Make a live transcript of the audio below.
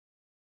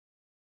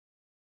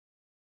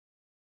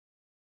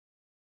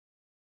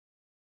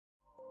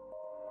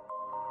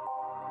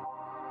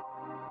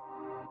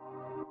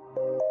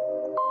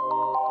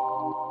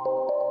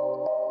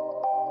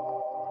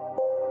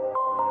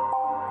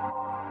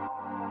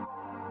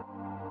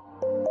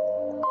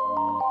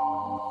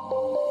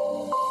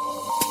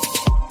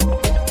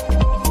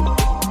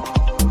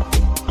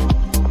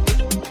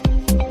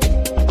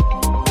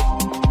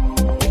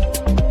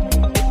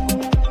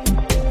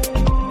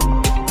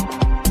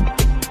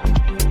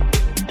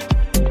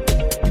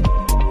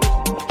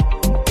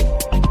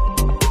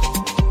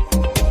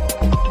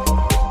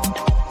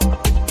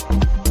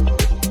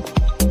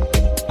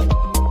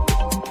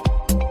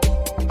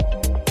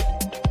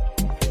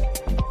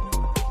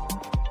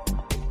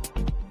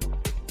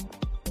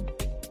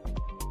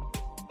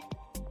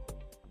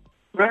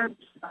Friends,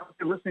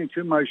 you're listening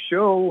to my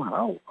show.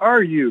 How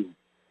are you?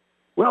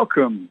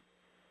 Welcome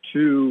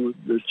to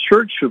the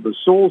Church of the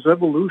Soul's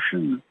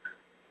Evolution.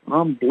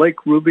 I'm Blake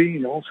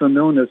Rubie, also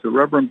known as the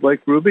Reverend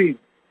Blake Rubie.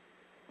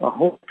 I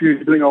hope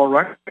you're doing all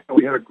right.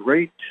 We had a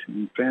great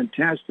and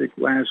fantastic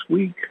last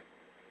week.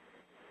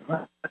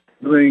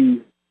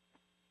 Doing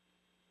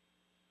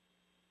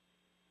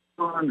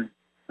on,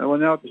 I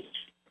went out to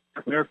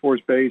Air Force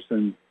Base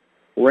and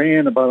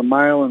ran about a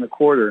mile and a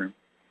quarter.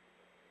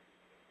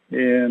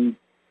 And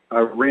I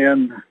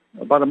ran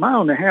about a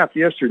mile and a half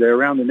yesterday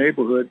around the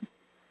neighborhood.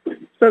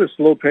 It's at a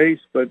slow pace,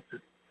 but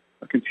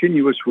a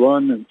continuous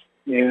run.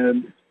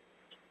 And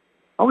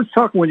I was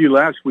talking with you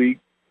last week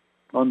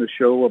on the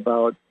show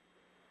about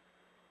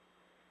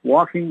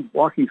walking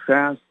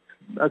fast.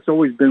 That's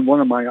always been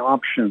one of my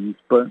options,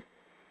 but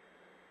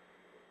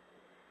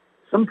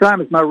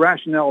sometimes my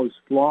rationale is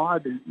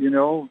flawed, you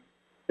know.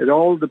 It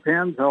all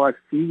depends how I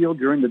feel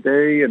during the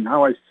day and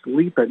how I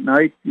sleep at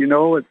night, you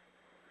know. It's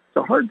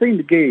a hard thing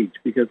to gauge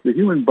because the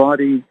human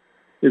body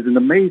is an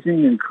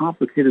amazing and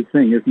complicated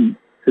thing, is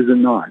it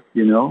not,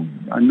 you know?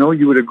 I know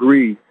you would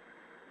agree.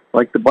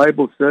 Like the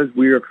Bible says,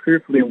 we are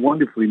fearfully and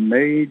wonderfully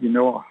made, you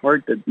know, a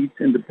heart that beats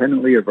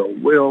independently of our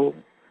will,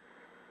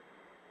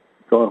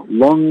 the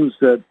lungs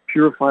that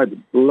purify the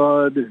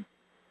blood,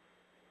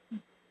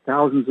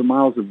 thousands of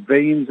miles of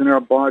veins in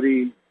our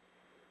body,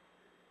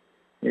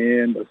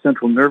 and a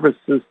central nervous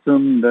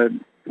system that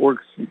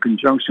works in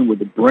conjunction with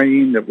the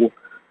brain that will,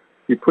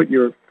 if you put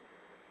your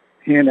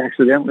hand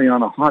accidentally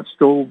on a hot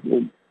stove,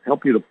 will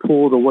help you to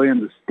pull it away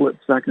in a split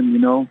second, you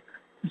know.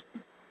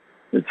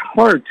 It's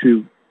hard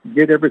to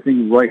get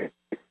everything right.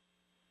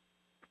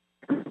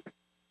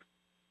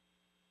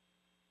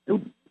 All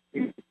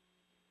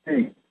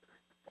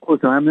the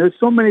time. There's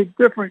so many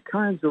different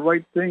kinds of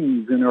right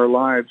things in our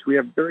lives. We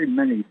have very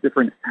many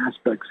different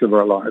aspects of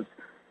our lives,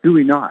 do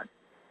we not?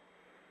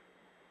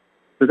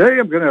 Today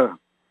I'm going to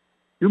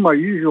do my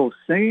usual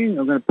singing.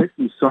 I'm going to pick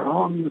some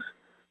songs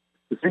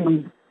to sing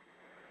them.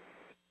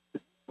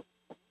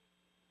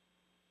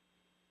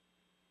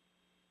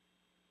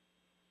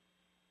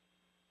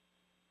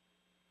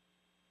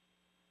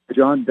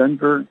 John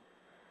Denver.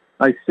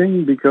 I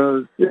sing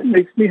because it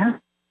makes me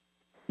happy.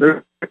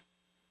 It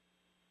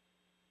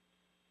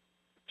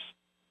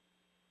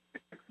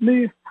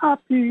makes me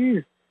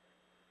happy.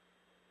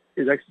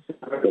 It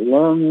exercises the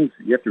lungs.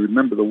 You have to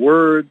remember the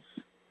words.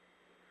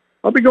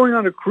 I'll be going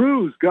on a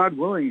cruise, God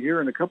willing,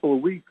 here in a couple of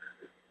weeks.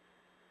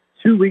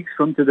 2 weeks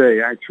from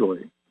today,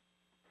 actually.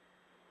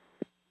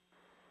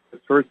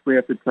 First, we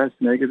have to test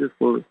negative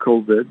for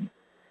COVID.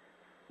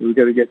 We've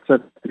got to get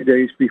 70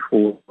 days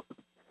before.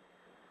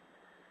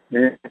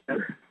 And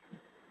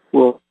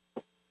well,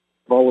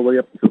 all the way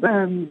up to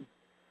then,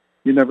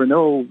 you never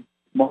know.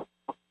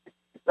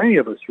 Any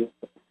of us,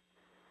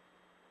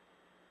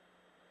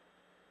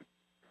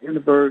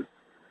 universe,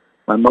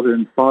 my mother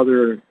and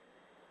father,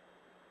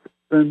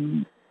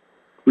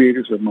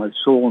 creators of my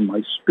soul and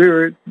my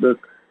spirit, the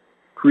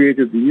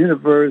creator of the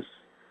universe,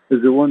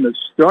 is the one that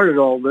started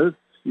all this.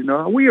 You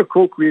know, we are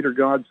co-creator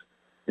gods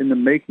in the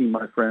making,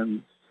 my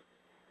friends.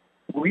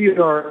 We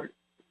are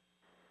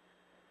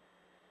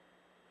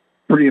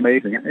pretty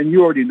amazing, and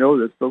you already know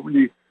this. But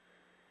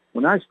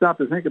when I stop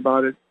to think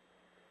about it,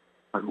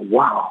 I go,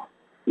 "Wow,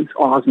 it's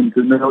awesome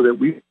to know that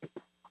we are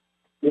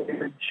the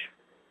image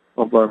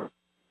of our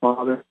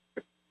Father."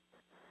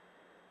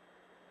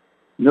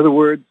 In other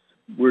words,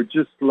 we're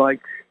just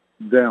like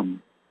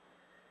them,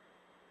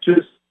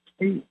 just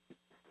me.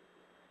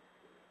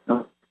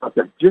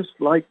 Just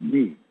like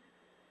me,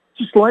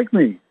 just like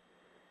me.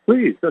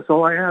 Please, that's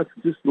all I ask.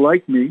 Just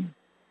like me,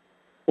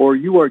 or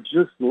you are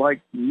just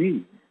like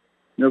me.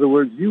 In other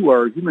words, you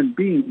are a human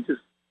being,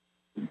 just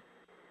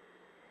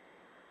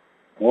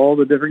all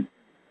the different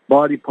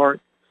body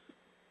parts,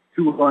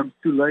 2 arms,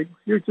 2 legs.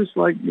 You're just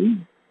like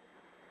me.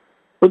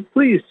 But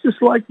please,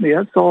 just like me.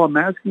 That's all I'm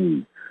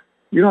asking.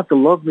 You don't have to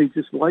love me,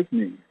 just like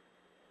me.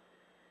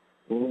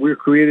 Well, we're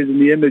created in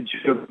the image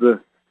of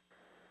the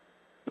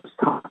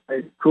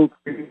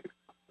co-created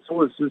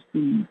solar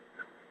system.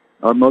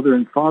 Our mother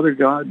and father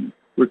God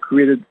were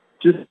created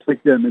just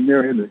like them in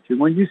their image. And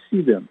when you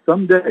see them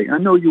someday, I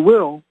know you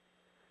will,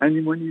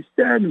 and when you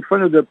stand in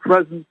front of their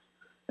presence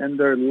and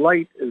their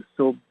light is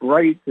so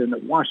bright and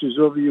it washes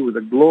over you with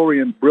a glory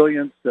and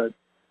brilliance that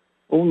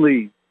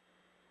only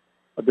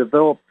a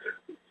developed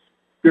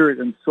spirit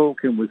and soul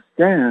can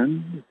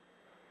withstand.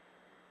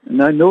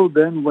 And I know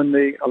then when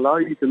they allow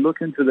you to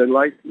look into their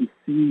light and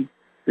see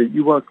that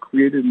you are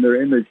created in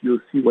their image, you'll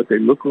see what they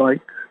look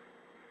like.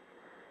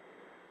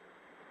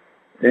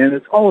 And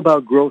it's all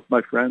about growth,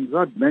 my friends.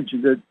 I've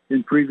mentioned it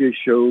in previous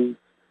shows.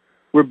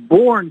 We're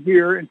born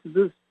here into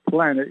this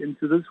planet,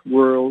 into this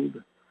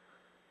world,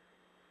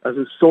 as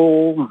a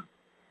soul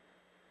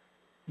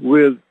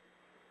with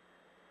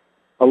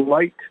a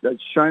light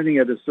that's shining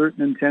at a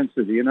certain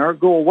intensity. And our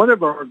goal, one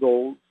of our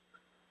goals,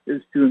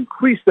 is to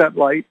increase that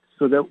light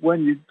so that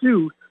when you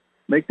do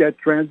make that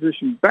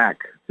transition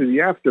back to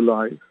the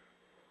afterlife,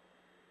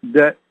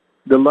 that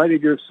the light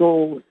of your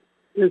soul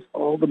is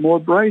all the more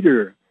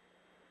brighter.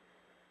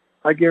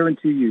 I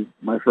guarantee you,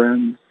 my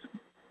friends,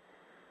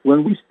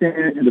 when we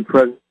stand in the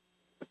presence,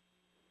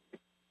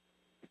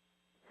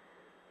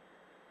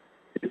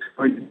 it's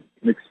going to be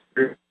an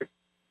experience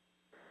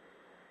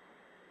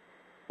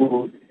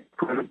full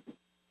of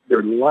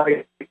their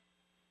life.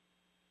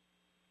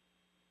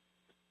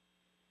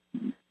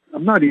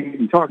 I'm not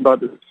even talking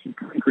about the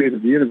supreme creator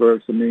of the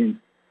universe. I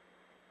mean,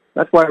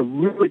 that's why it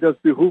really does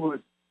behoove us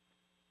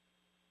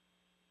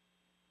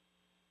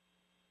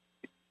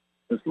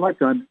this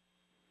lifetime.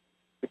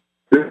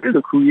 There is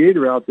a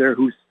creator out there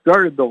who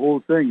started the whole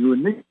thing, who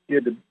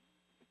initiated,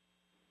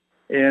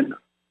 and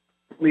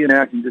we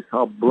imagine just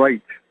how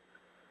bright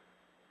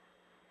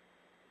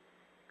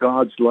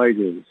God's light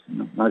is.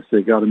 And I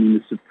say God, I mean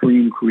the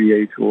supreme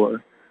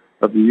creator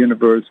of the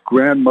universe,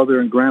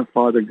 grandmother and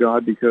grandfather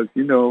God, because,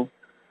 you know,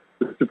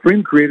 the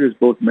supreme creator is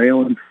both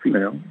male and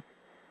female.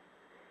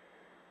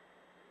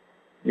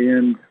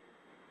 And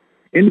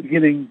in the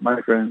beginning,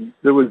 my friends,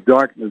 there was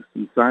darkness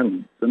and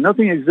silence, and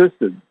nothing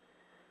existed.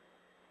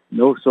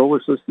 No solar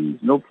systems,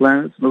 no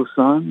planets, no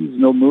suns,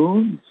 no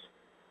moons,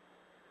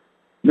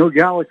 no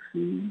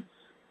galaxies,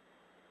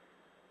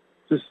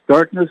 just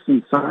darkness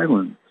and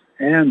silence,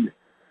 and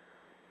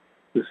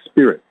the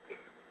Spirit.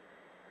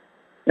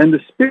 And the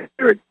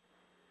Spirit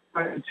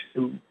tried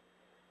to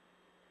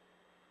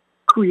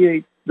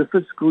create the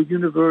physical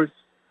universe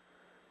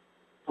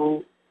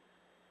so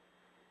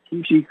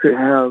she could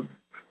have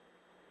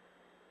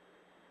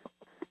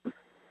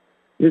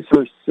his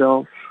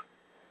herself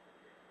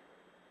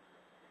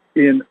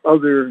in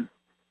other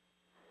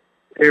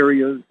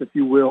areas, if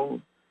you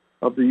will,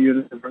 of the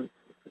universe.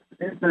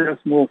 An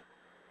infinitesimal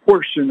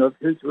portion of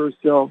his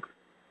herself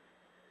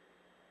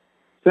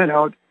sent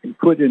out and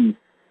put in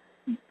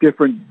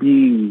different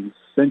beings,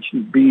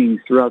 sentient beings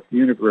throughout the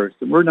universe.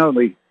 And we're not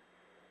only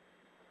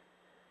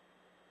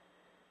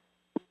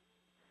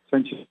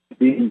sentient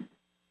beings,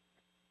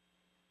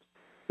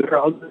 there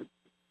are other,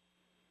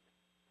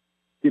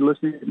 you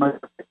listening to my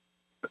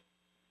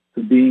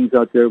the beings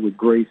out there with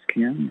gray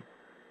skin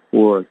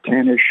or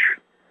tannish,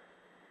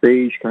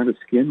 beige kind of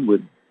skin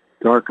with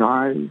dark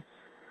eyes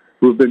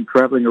who have been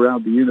traveling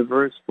around the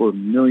universe for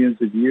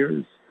millions of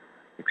years,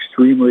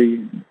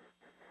 extremely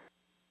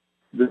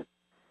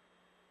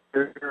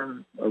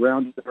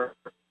around their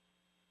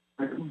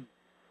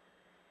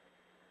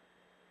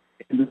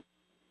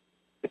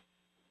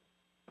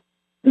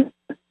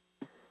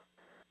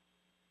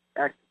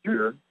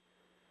actor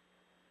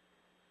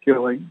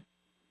killing.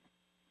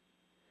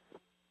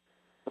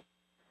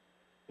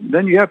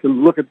 Then you have to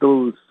look at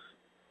those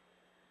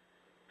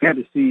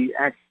fantasy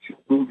action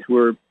movies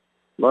where a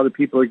lot of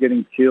people are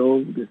getting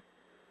killed,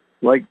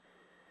 like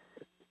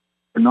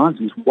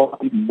nonsense. Why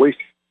even waste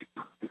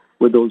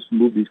with those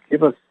movies?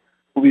 Give us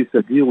movies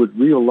that deal with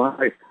real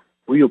life,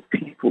 real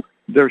people,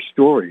 their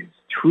stories,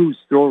 true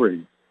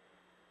stories.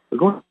 We're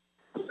going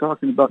to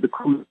talking about the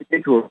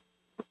creator.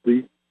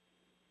 We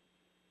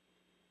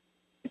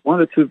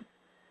wanted to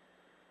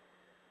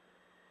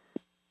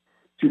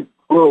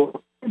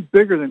grow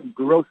bigger than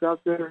growth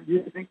out there.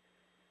 You think?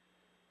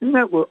 Isn't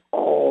that what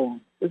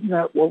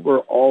we're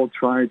all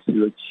trying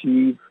to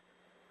achieve?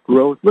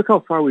 Growth. Look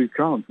how far we've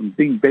come from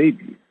being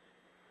babies.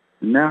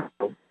 Now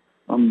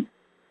I'm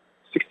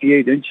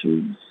 68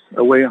 inches.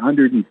 I weigh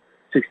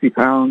 160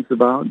 pounds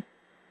about.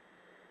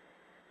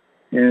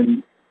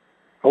 And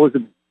I was a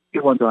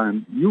baby one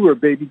time. You were a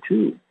baby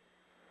too.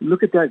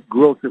 Look at that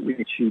growth that we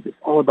achieved. It's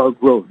all about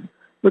growth.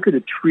 Look at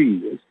a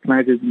tree that's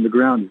planted in the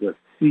ground as a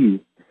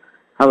seed.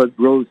 How it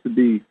grows to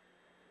be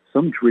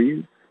some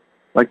trees,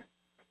 like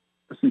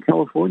in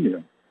California,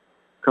 a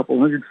couple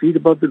 100 feet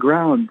above the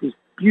ground, just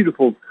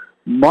beautiful,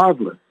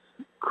 marvelous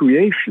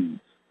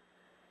creations,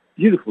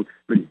 beautiful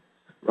trees,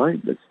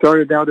 right? That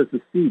started out as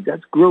a seed.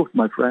 That's growth,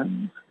 my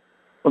friends.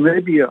 Or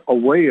maybe a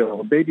whale,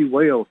 a baby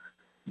whale,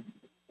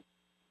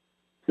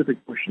 Pacific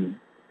Ocean.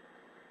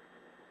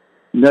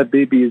 And that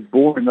baby is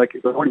born, like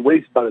it only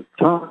weighs about a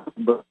ton,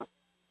 but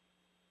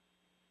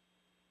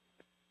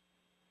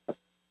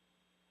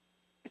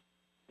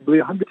probably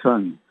 100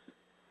 tons.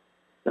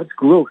 That's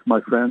growth,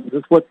 my friends.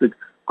 That's what the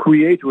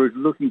Creator is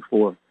looking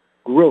for,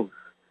 growth,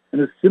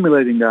 and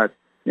assimilating that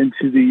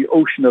into the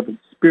ocean of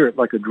its spirit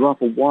like a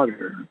drop of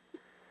water.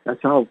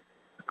 That's how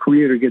the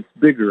Creator gets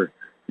bigger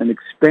and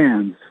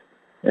expands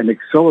and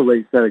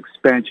accelerates that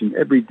expansion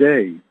every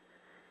day,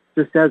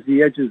 just as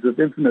the edges of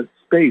infinite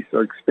space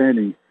are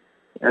expanding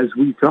as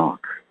we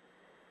talk.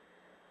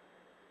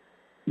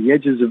 The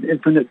edges of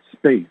infinite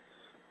space.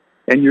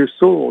 And your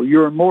soul,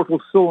 your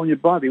immortal soul in your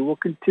body will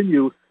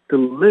continue to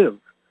live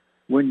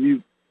when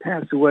you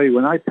pass away,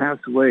 when I pass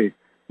away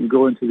and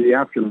go into the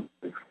afterlife.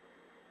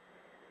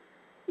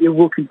 It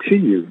will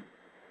continue.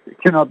 It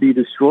cannot be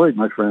destroyed,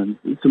 my friends.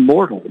 It's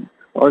immortal.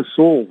 Our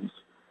souls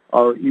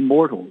are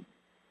immortal.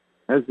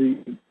 Has the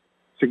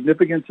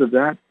significance of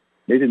that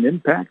made an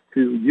impact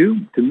to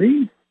you, to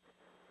me?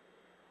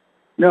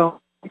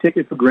 No, I take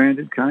it for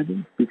granted, kind of,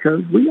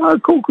 because we are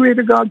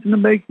co-creator gods in the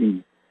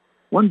making.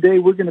 One day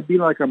we're going to be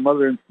like our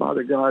mother and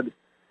father God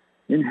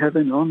in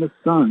heaven on the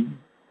sun,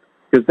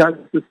 because that's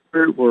the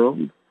spirit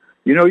world.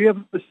 You know, you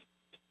have to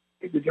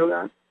do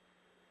that.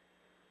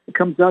 It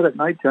comes out at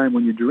nighttime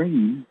when you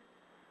dream.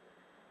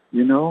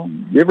 You know,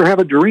 you ever have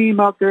a dream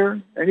out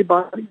there?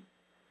 Anybody?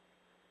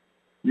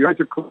 Your eyes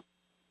are closed.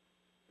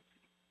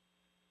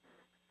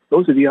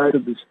 Those are the eyes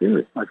of the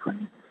spirit, my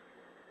friend.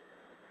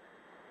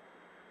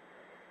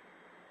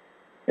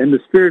 And the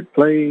spirit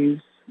plays,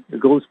 it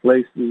goes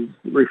places,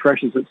 it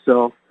refreshes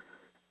itself.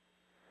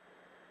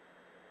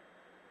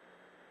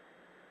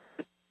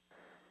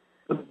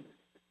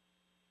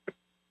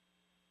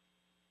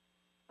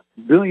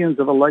 Billions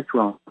of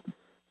electrons,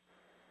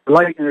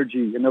 light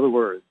energy, in other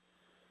words.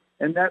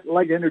 And that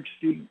light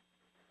energy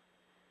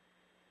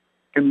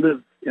can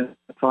live in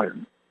fire.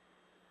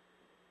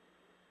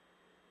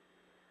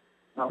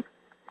 Now,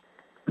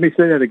 let me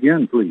say that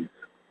again, please.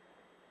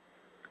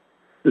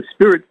 The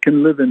spirit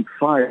can live in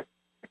fire.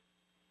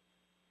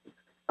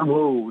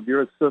 Oh,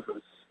 dear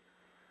surface,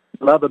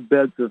 lava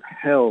beds of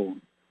hell,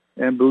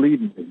 and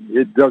believe me,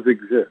 it does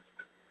exist.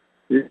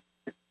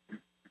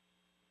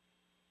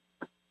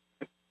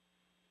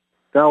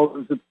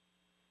 Thousands of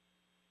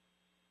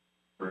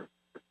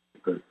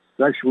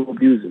sexual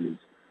abusers,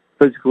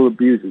 physical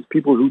abusers,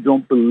 people who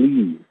don't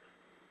believe.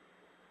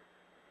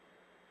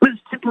 But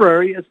it's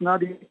temporary. It's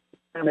not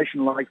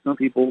damnation like some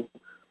people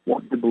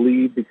want to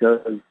believe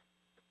because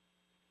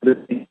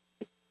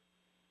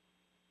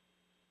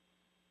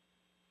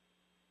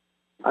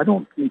I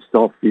don't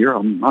install fear.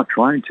 I'm not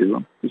trying to.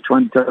 I'm just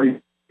trying to tell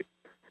you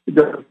it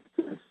does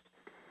exist.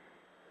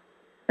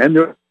 And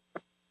there,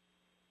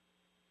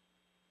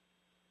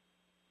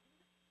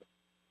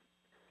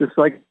 just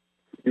like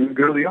you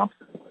go to the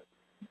opposite.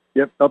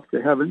 Yep, up to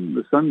heaven,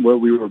 the sun where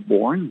we were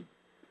born.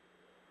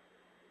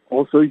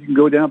 Also, you can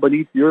go down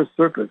beneath the earth's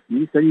surface.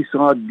 He said he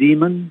saw a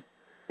demon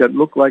that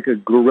looked like a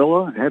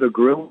gorilla, had a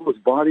gorilla's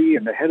body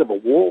and the head of a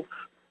wolf.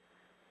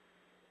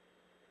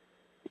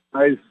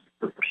 Eyes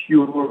are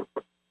pure.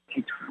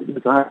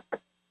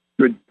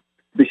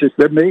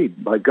 They're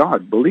made by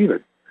God. Believe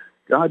it.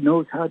 God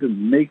knows how to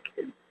make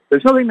it.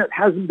 There's nothing that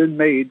hasn't been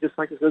made, just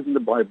like it says in the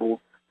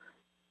Bible.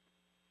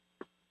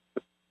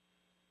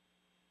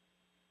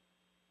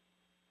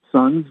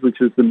 Suns, which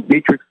is the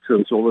matrix of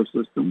the solar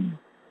system,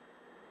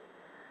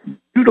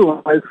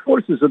 utilize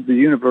forces of the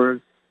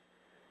universe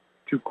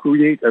to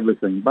create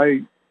everything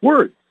by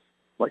words.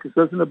 Like it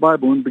says in the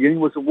Bible, in the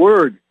beginning was a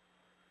word.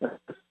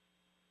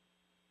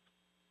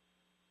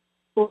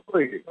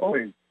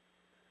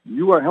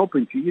 You are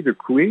helping to either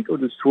create or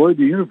destroy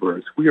the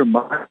universe. We are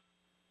my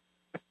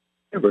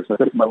universe. I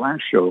said in my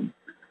last show.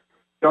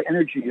 Our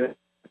energy is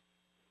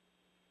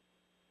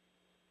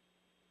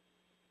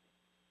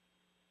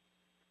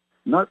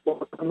not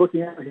what I'm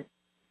looking at here.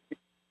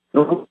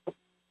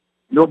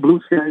 No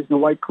blue skies, no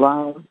white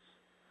clouds,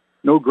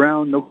 no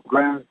ground, no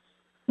grass,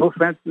 no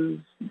fences,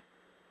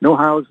 no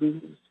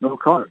houses, no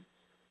cars.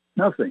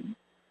 Nothing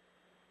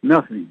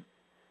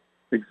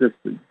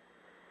existed.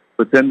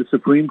 But then the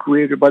Supreme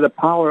Creator, by the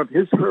power of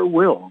His, her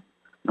will,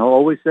 and I'll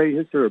always say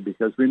His, her,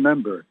 because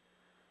remember,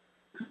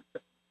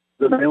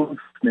 the male and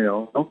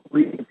female, don't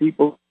leave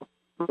people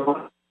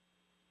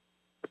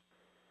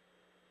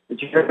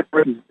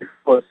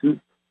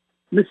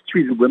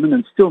mistreated women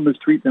and still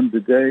mistreat them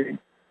today.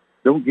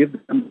 Don't give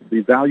them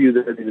the value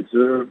that they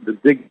deserve, the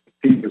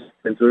dignity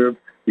they deserve,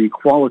 the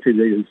equality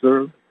they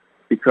deserve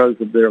because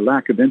of their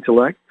lack of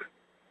intellect.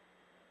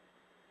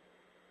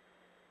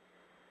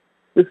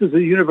 This is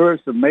a universe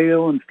of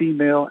male and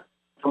female,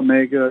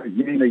 omega,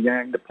 yin and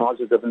yang, the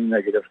positive and the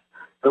negative.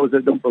 Those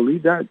that don't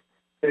believe that,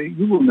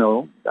 you will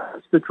know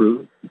that's the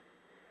truth.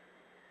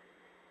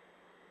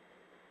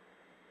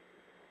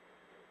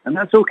 And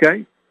that's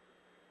okay.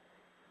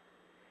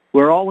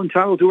 We're all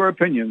entitled to our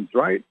opinions,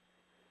 right?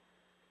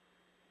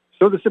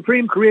 So the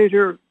Supreme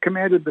Creator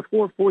commanded the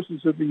four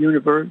forces of the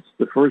universe.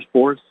 The first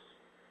force,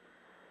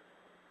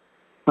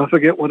 I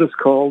forget what it's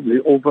called,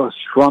 the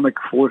ovastromic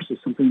force or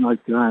something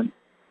like that.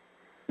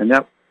 And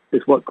that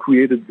is what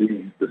created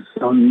the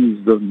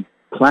suns, the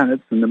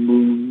planets, and the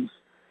moons.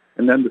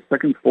 And then the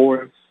second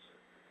force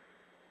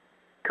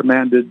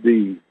commanded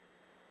the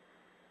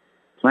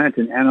plant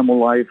and animal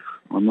life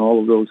on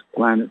all of those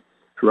planets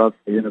throughout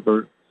the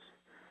universe.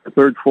 The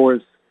third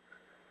force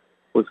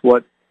was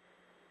what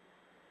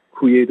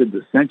created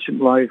the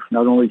sentient life,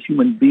 not only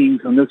human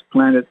beings on this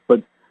planet,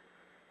 but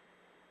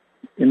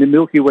in the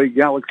Milky Way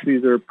galaxy,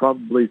 there are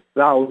probably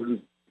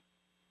thousands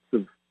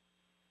of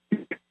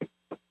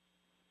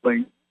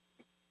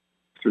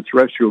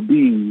extraterrestrial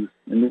beings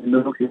in the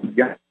Milky Way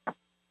galaxy,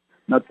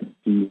 not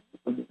the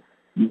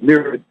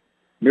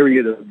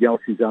myriad of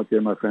galaxies out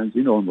there, my friends.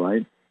 You know them,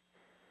 right?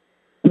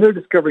 And they're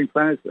discovering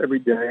planets every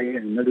day,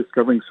 and they're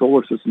discovering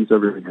solar systems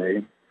every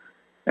day.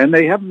 And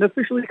they haven't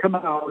officially come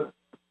out.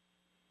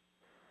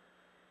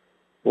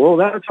 Well,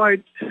 that's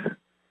right.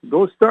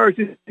 Those stars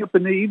up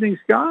in the evening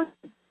sky,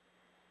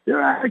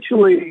 they're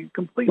actually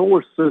complete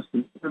solar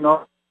systems. They're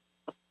not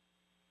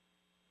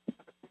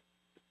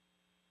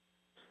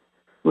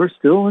We're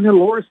still in the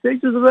lower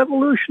stages of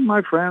evolution,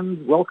 my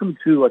friends. Welcome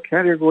to a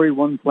Category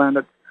 1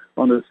 planet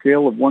on a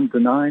scale of 1 to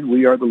 9.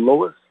 We are the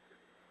lowest,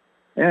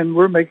 and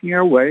we're making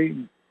our way.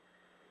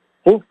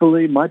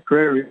 Hopefully, my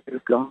prayer is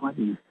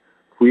God,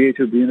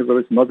 creator of the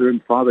universe, Mother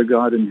and Father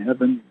God in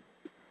heaven,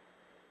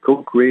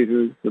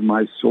 co-creators of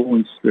my soul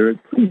and spirit,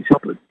 please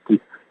help us to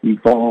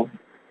evolve,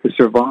 to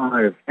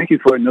survive. Thank you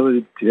for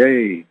another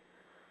day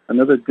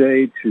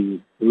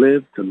to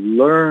live, to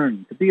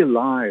learn, to be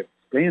alive,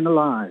 staying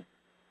alive.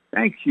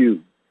 Thank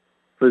you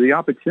for the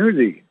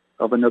opportunity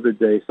of another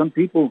day. Some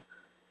people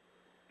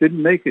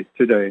didn't make it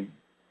today.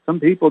 Some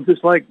people,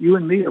 just like you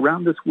and me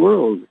around this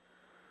world,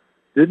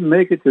 didn't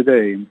make it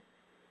today.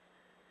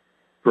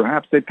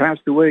 Perhaps they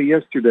passed away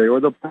yesterday, or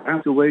they'll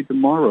pass away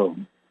tomorrow.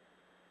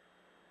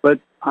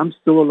 But I'm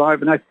still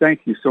alive, and I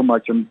thank you so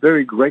much. I'm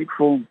very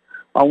grateful.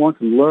 I want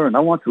to learn. I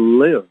want to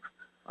live.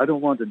 I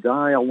don't want to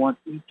die. I want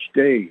each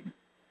day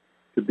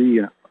to be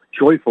a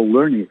joyful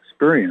learning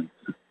experience.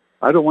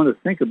 I don't want to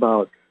think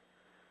about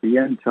the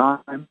end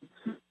times.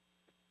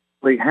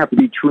 They have to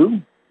be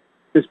true.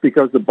 Just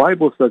because the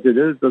Bible says it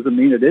is doesn't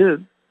mean it is.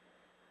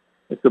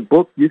 It's a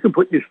book. You can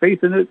put your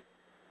faith in it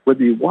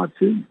whether you want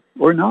to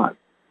or not.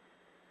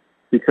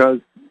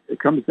 Because it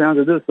comes down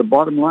to this. The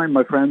bottom line,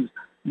 my friends,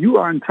 you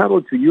are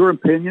entitled to your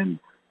opinion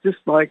just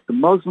like the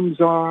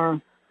Muslims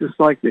are, just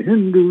like the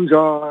Hindus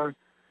are,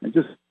 and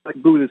just like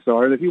Buddhists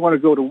are. And if you want to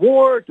go to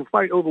war to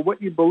fight over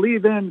what you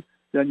believe in,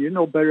 then you're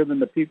no better than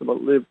the people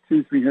that lived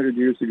 200-300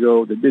 years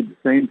ago that did the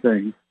same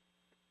thing,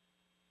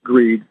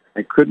 agreed,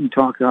 and couldn't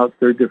talk out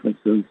their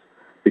differences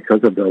because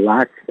of their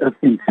lack of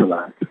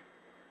intellect.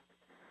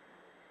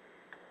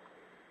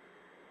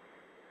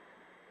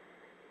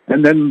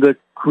 And then the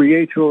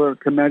Creator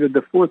commanded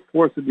the fourth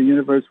force of the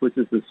universe, which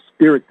is the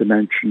spirit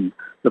dimension,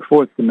 the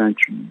fourth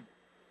dimension.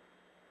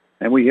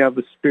 And we have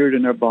the spirit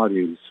in our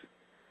bodies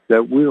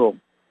that will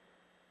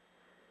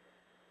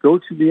go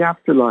to the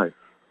afterlife,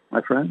 my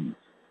friends.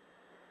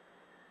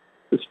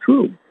 It's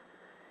true.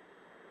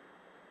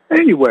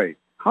 Anyway,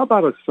 how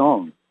about a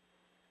song?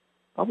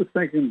 I was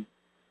thinking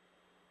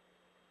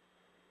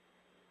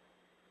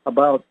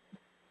about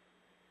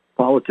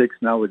politics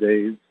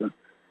nowadays.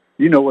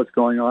 You know what's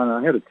going on.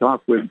 I had a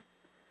talk with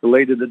the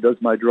lady that does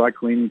my dry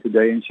cleaning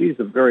today, and she's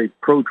a very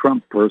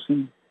pro-Trump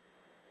person.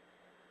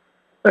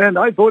 And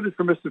I voted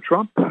for Mr.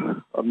 Trump.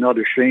 I'm not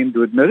ashamed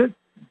to admit it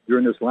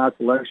during this last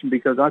election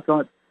because I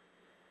thought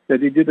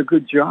that he did a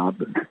good job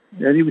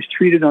and he was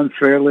treated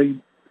unfairly.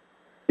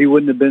 He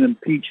wouldn't have been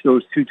impeached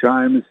those 2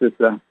 times if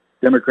the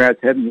Democrats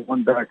hadn't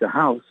won back the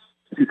House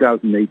in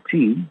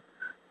 2018.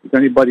 Does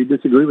anybody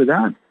disagree with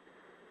that?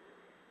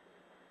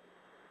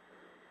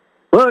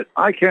 But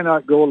I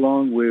cannot go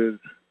along with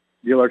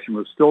the election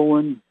was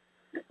stolen,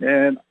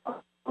 and I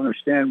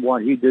understand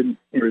why he didn't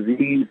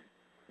intervene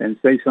and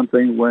say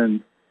something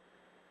when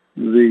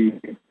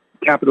the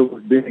Capitol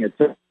was being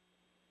attacked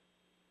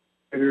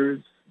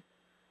and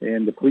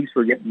the police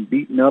were getting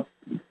beaten up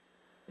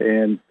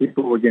and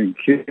people were getting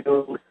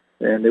killed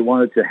and they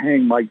wanted to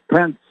hang Mike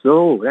Pence.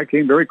 So that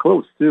came very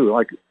close, too.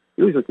 Like,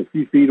 it was just a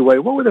few feet away.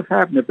 What would have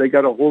happened if they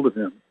got a hold of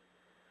him?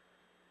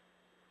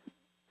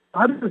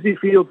 How does he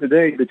feel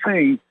today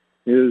betraying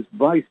his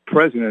vice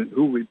president,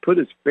 who we put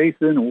his faith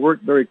in and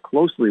worked very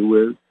closely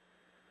with,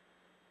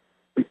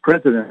 the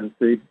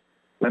presidency?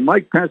 And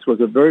Mike Pence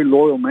was a very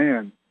loyal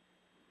man,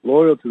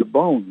 loyal to the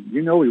bone.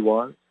 You know he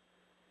was.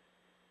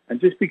 And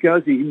just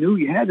because he knew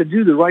he had to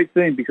do the right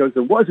thing because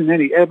there wasn't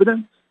any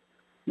evidence,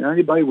 now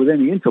anybody with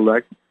any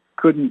intellect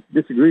couldn't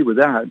disagree with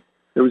that.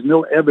 There was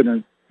no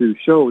evidence to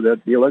show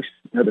that the election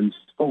had been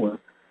stolen.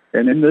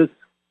 And in this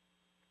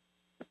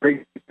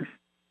great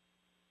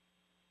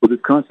with the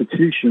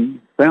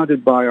Constitution,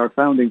 founded by our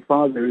founding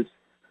fathers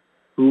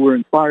who were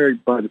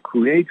inspired by the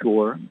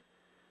Creator,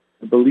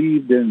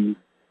 believed in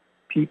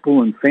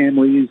people and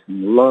families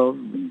and love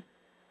and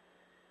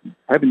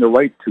having the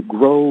right to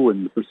grow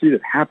and the pursuit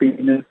of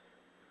happiness.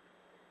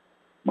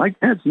 Mike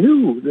Pence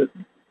knew that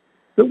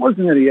there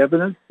wasn't any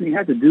evidence. He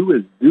had to do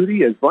his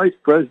duty as vice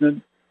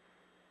president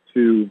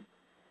to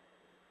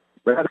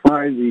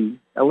ratify the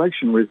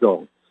election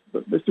results.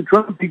 But Mr.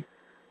 Trump,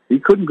 he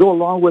couldn't go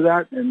along with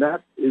that, and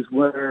that is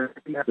where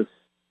he had a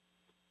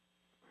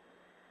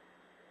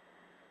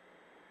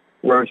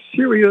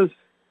serious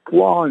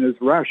flaw in his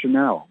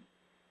rationale.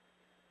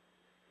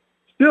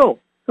 Still,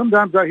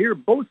 sometimes I hear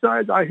both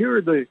sides. I hear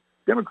the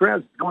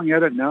Democrats going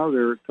at it now.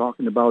 They're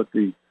talking about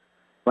the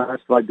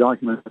classified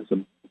documents.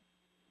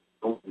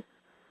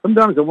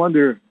 Sometimes I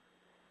wonder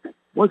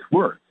what's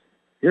worse,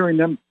 hearing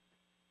them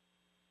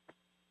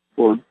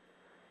or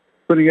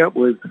putting up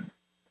with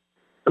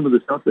some of the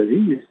stuff that he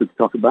used to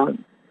talk about,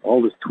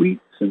 all his tweets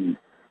and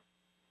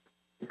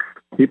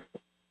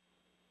people.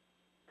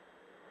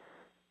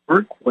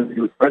 When he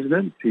was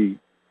president, he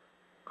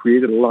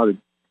created a lot of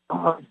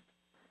jobs.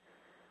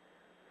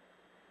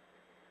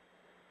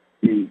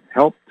 He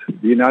helped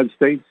the United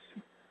States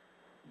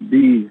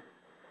be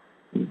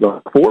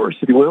the force,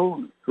 if you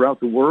will,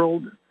 throughout the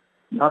world,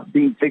 not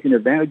being taken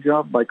advantage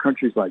of by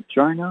countries like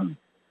China.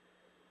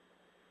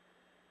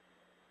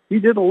 He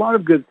did a lot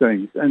of good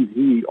things. And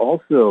he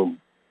also,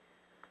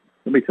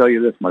 let me tell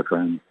you this, my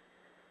friend,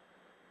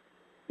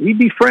 he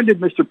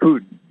befriended Mr.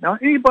 Putin. Now,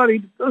 anybody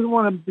who doesn't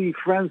want to be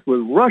friends with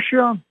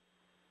Russia,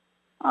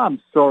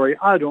 I'm sorry,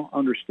 I don't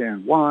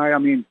understand why. I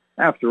mean,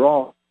 after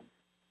all,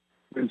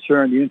 been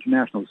sharing the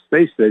International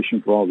Space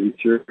Station for all these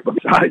years. But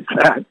besides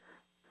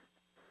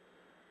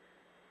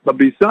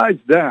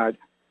that,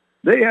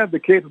 they have the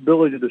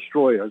capability to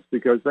destroy us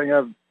because they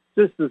have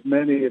just as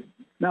many, if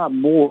not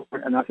more,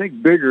 and I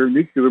think bigger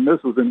nuclear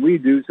missiles than we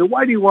do. So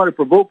why do you want to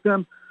provoke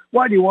them?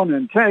 Why do you want to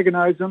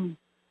antagonize them?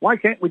 Why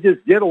can't we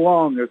just get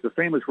along, as the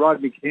famous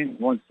Rodney King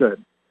once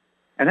said?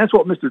 And that's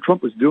what Mr.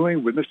 Trump was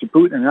doing with Mr.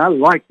 Putin, and I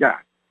like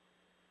that.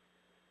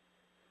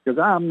 Because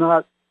I'm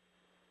not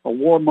a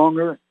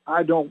warmonger.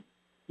 I don't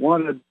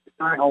want to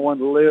die. I want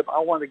to live. I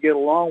want to get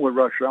along with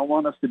Russia. I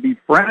want us to be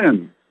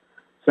friends.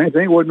 Same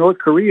thing with North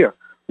Korea.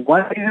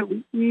 Why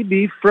can't we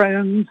be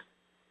friends?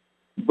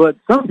 But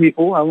some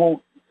people, I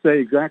won't say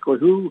exactly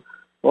who,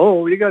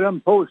 oh, you got to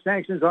impose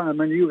sanctions on them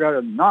and you got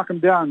to knock them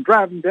down,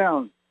 drive them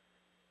down,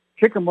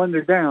 kick them when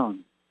they're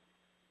down,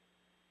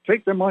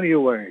 take their money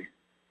away.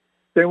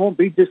 They won't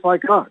be just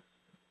like us.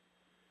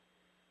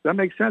 Does that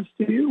make sense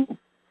to you?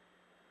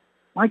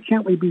 Why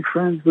can't we be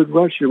friends with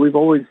Russia? We've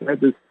always had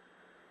this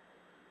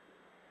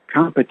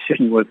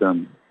competition with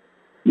them.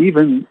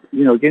 Even,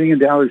 getting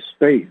into outer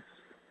space.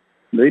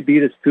 They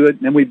beat us to it,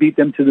 and then we beat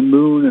them to the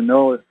moon, and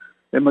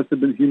they must have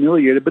been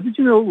humiliated. But did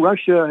you know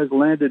Russia has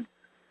landed,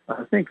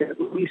 I think, at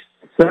least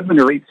 7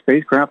 or 8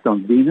 spacecraft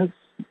on Venus?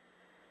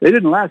 They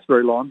didn't last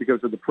very long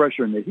because of the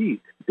pressure and the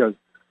heat, because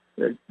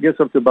it gets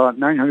up to about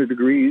 900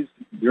 degrees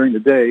during the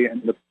day,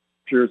 and the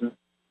pressure isn't,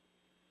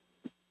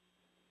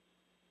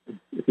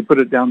 if you put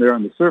it down there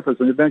on the surface,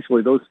 and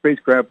eventually those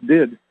spacecraft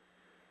did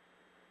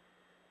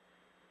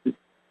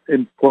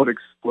implode,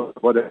 explode,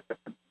 whatever.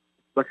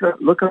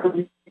 Look how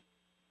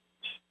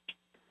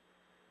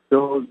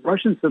so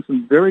Russians have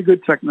some very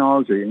good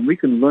technology, and we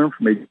can learn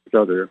from each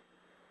other.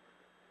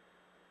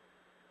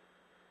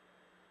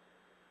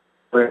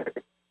 I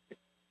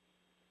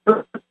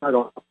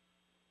don't.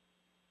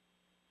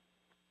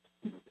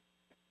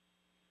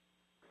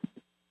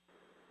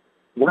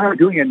 Why are we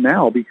doing it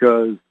now?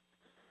 Because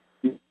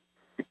it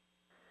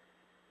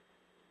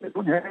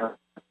don't have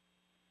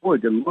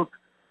to look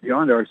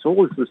beyond our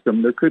solar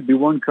system. There could be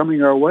one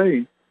coming our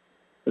way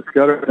that's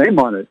got our name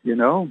on it.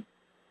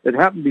 It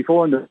happened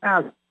before in the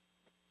past.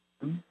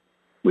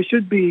 We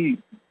should be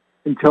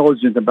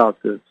intelligent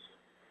about this.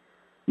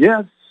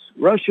 Yes,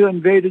 Russia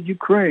invaded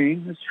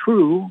Ukraine. It's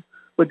true.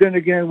 But then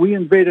again, we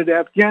invaded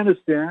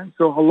Afghanistan.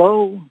 So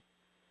hello.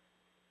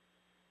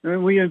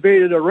 And we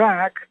invaded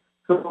Iraq.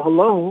 So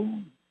hello.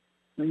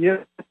 And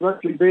yes,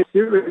 Russia invaded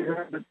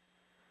Syria. But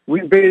we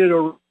invaded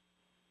Iraq.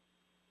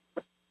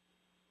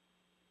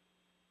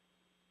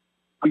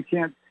 We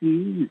can't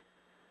see.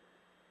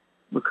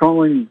 We're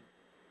calling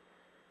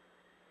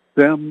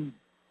them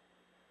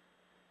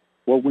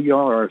what we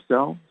are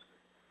ourselves.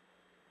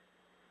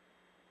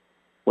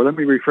 Well, let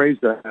me rephrase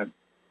that.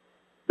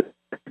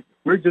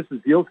 We're just as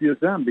guilty as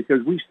them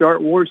because we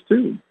start wars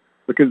too.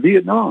 Look at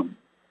Vietnam.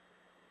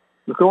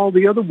 Look at all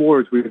the other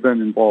wars we've been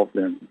involved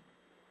in.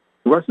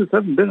 The Russians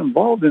haven't been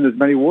involved in as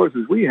many wars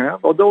as we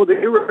have, although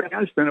they were in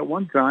Afghanistan at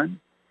one time.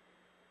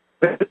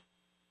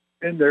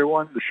 And they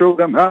wanted to show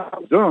them how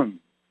it's done.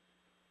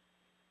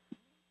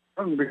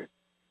 The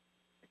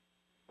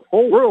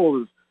whole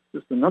world is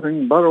just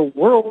nothing but a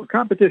world of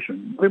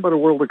competition. Nothing but a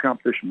world of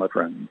competition, my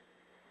friend.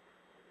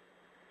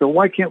 So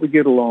why can't we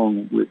get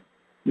along with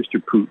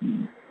Mr.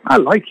 Putin? I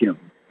like him.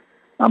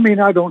 I mean,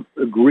 I don't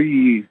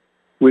agree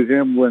with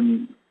him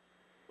when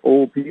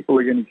old people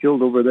are getting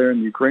killed over there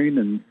in Ukraine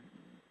and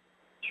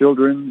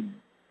children,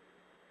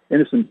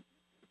 innocent,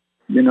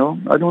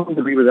 I don't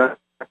agree with that.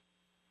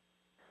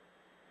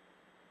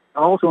 I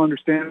also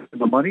understand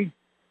the money.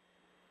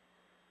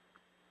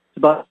 It's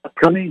about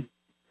money.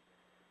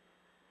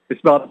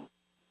 It's about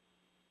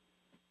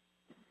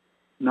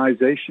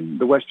colonization,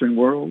 the Western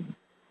world.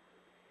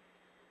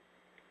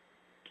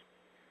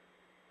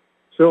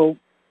 So,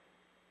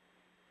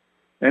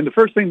 and the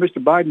first thing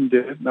Mr. Biden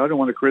did, and I don't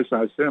want to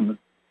criticize him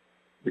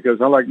because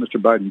I like Mr.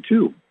 Biden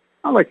too.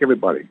 I like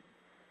everybody.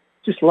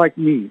 Just like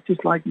me.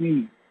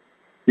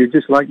 You're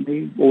just like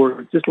me,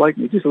 or just like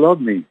me. Just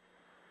love me.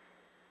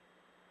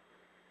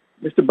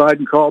 Mr.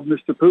 Biden called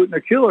Mr. Putin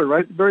a killer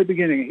right at the very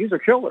beginning. He's a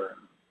killer.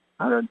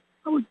 How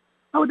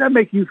would that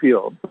make you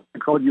feel? I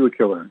called you a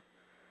killer.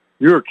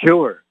 You're a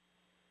killer.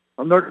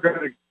 I'm not going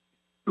to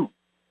do.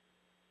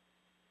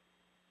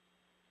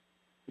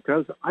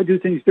 Because I do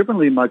things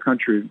differently in my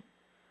country.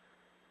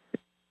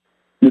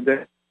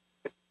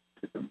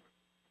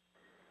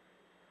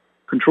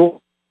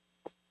 Control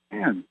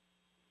and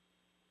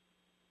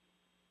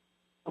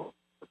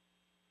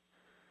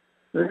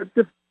they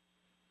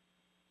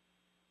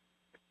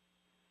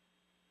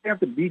have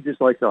to be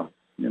just like us,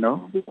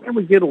 Can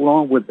we get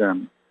along with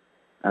them?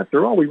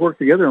 After all, we worked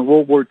together in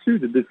World War II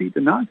to defeat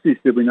the Nazis,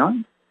 did we not?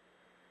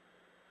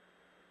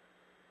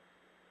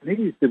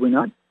 Canadians, did we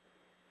not?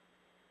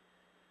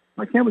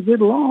 Why can't we get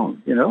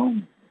along, you know?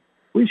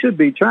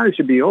 China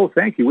should be, oh,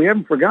 thank you. We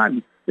haven't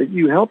forgotten that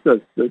you helped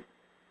us,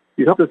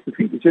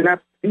 defeat the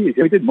Japanese.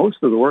 We did most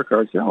of the work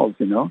ourselves,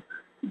 you know.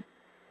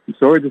 I'm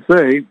sorry to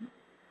say,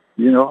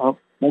 you know, I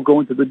won't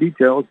go into the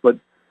details, but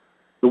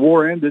the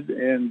war ended,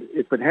 and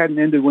if it hadn't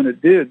ended when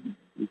it did,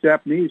 the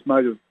Japanese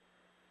might have,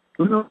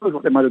 who knows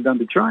what they might have done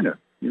to China.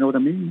 You know what I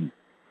mean?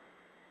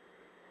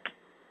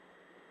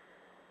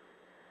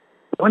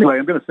 So anyway,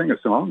 I'm going to sing a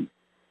song.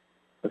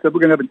 I said we're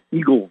going to have an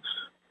Eagles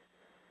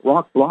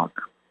rock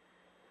block.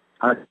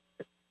 I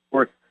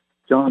or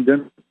John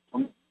Denver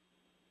song,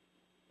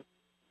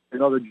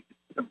 another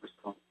Denver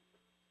song.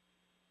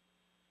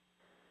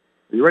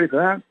 Are you ready for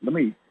that? I'm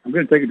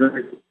going to take a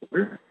drink.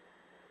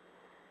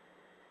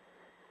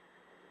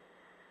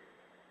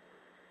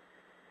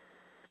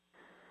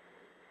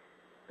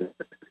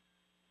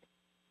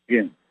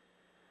 Again.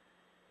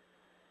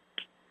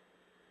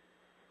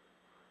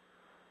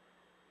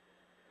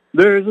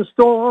 There's a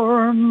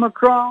storm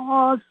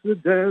across the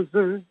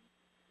desert.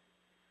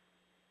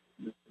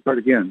 Start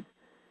again.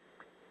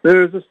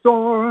 There's a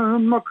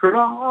storm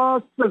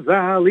across the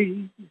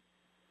valley.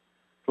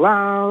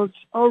 Clouds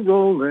are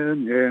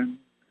rolling in.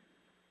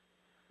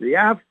 The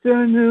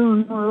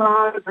afternoon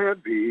lies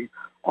heavy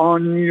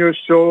on your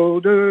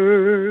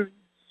shoulders.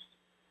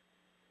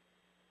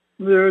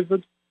 There's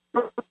a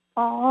truck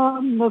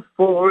on the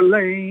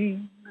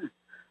 4-lane,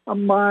 a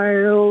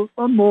mile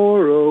or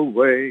more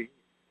away.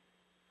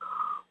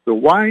 The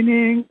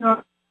whining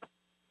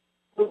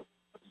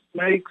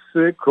makes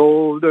it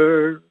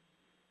colder.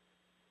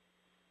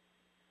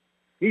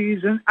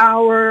 He's an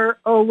hour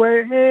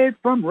away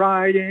from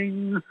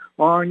riding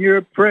on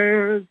your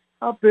prayers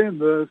up in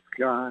the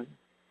sky.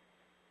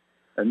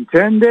 And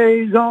 10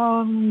 days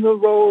on the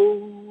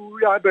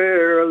road, I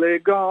barely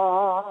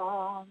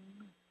gone.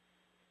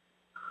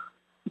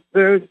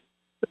 There's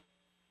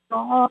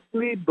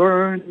softly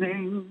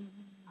burning,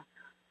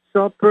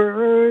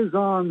 supper's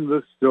on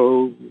the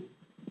stove.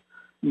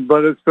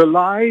 But it's the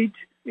light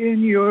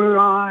in your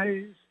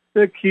eyes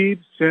that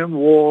keeps him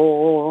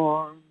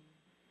warm.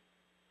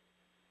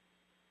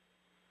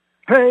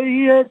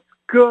 Hey, it's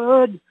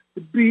good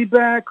to be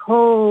back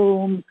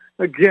home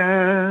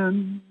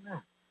again.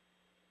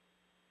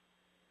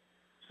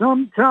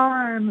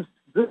 Sometimes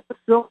this is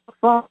so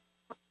far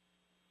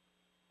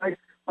like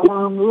a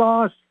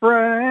long-lost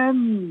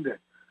friend.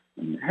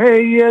 And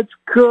hey, it's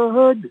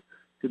good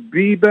to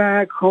be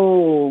back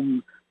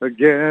home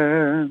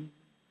again.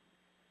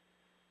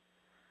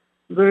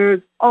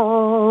 There's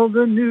all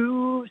the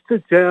news to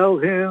tell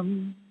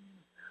him.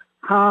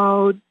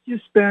 How'd you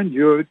spend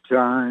your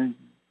time?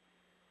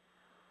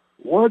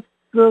 What's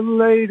the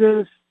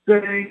latest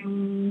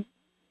thing?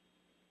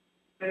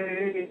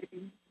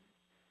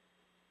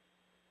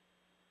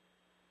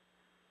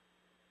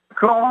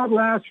 Called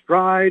last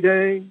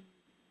Friday.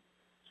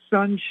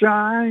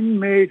 Sunshine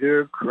made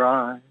her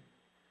cry.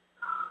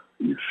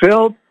 You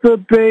felt the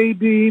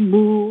baby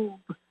move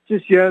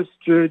just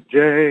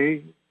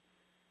yesterday.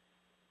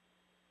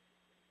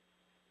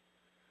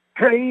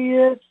 Hey,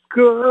 it's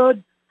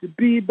good to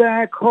be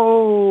back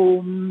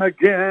home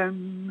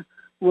again.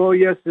 Well,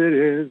 yes, it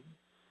is.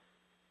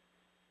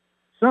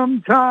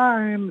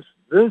 Sometimes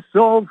this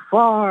old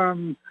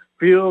farm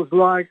feels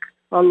like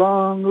a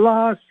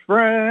long-lost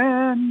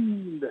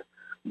friend.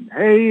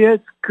 Hey,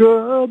 it's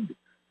good to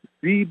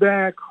be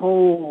back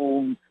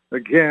home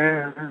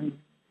again.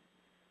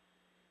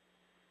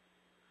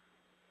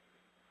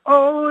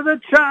 Oh, the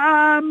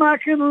time I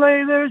can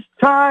lay this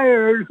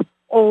tired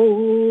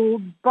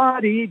old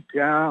body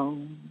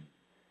down.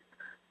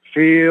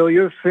 Feel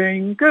your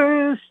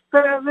fingers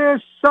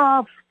feather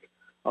soft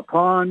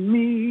upon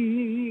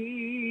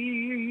me.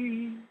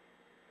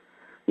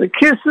 The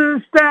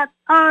kisses that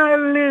I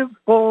live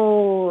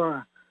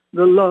for,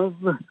 the love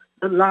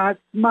that lights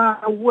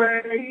my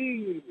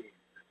way,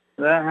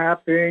 the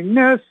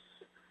happiness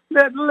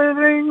that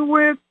living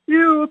with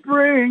you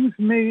brings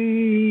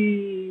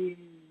me.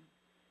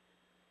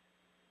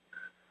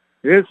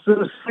 It's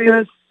the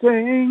sweetest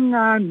thing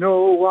I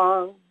know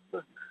of,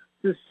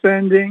 just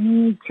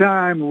spending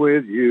time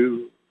with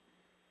you.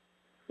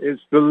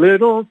 It's the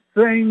little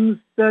things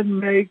that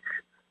make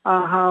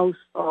a house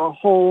a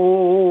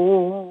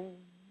home.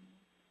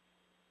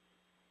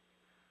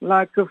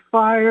 Like a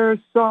fire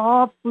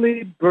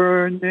softly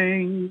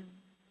burning,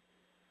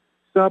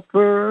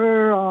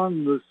 supper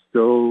on the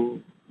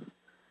stove,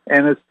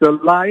 and it's the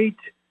light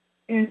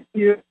in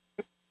your...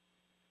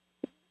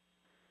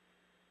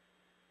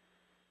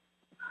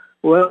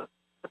 Well,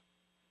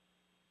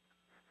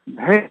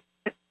 hey,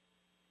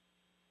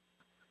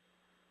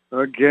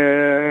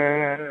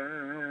 again.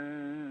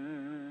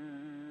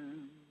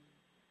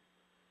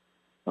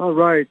 All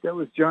right, that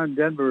was John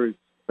Denver's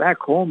Back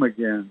Home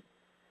Again.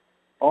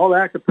 All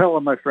a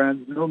cappella, my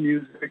friends, no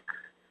music,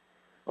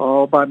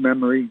 all by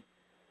memory.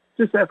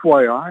 Just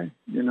FYI,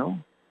 you know.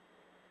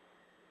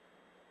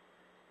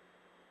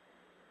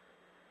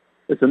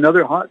 It's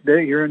another hot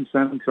day here in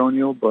San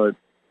Antonio, but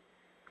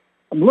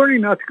I'm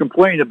learning not to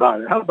complain about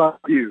it. How about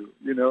you,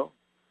 you know?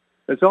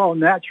 It's all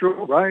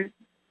natural, right?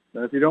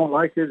 If you don't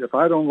like it, if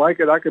I don't like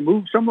it, I can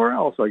move somewhere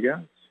else, I guess.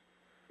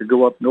 To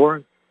go up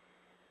north.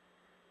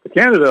 To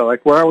Canada,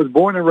 like where I was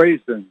born and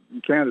raised in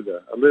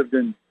Canada. I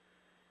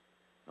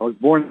was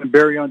born in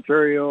Barrie,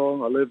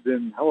 Ontario. I lived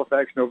in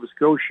Halifax, Nova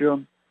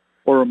Scotia,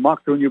 or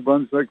Moncton, New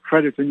Brunswick,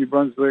 Fredericton, New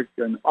Brunswick,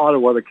 and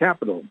Ottawa, the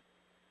capital.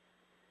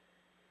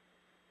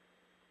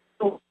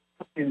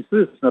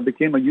 I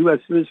became a U.S.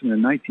 citizen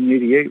in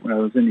 1988 when I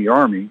was in the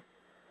Army.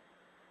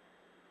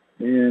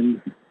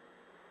 And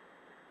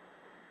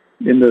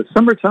in the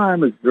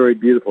summertime, it's very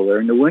beautiful there.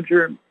 In the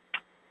winter,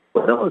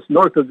 well, it's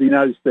north of the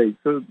United States.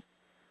 So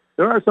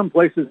there are some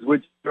places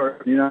which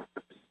are, in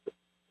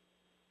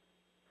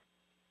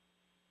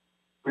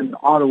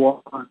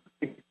Ottawa,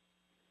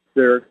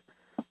 there,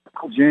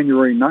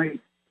 January 9th,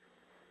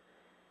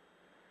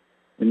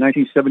 in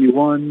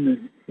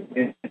 1971,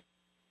 and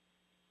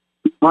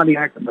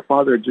Pontiac and the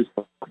father had just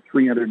bought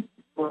 300.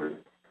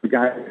 The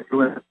guy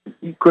went up the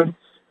sequence.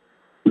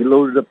 We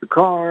loaded up the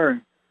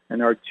car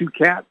and our two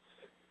cats,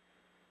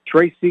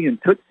 Tracy and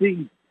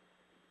Tootsie,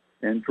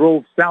 and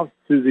drove south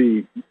to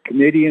the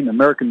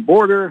Canadian-American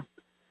border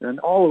and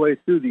all the way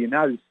through the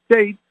United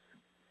States,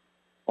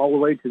 all the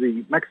way to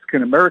the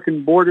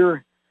Mexican-American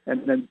border,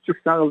 and then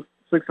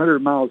 600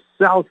 miles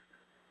south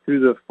to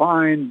the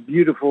fine,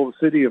 beautiful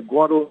city of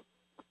Guadalupe,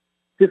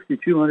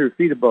 5,200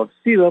 feet above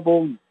sea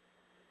level,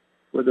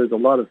 where there's a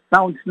lot of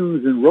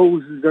fountains and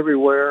roses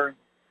everywhere.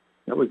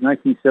 That was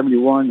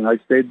 1971, and I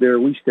stayed there.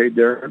 We stayed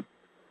there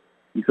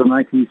until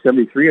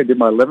 1973. I did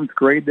my 11th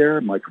grade there.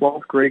 My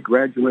 12th grade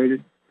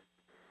graduated,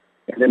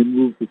 and then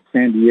moved to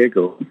San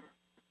Diego.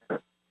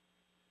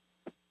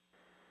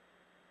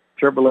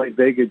 Chevrolet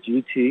Vega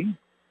GT.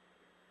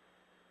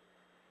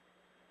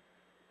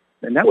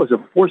 And that was a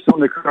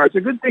four-cylinder car. It's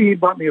a good thing he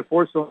bought me a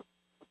four-cylinder.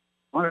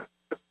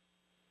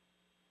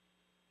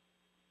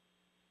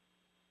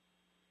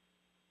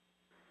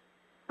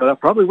 But I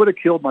probably would have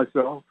killed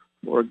myself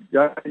or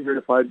got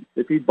injured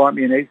if he'd bought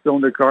me an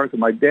 8-cylinder car. So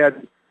my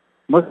dad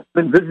must have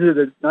been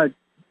visited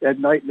at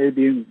night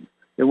maybe in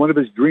one of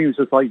his dreams,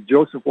 just like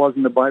Joseph was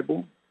in the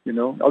Bible.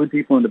 Other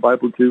people in the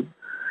Bible too.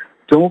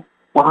 Don't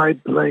buy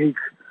Blake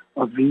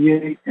a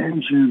V8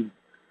 engine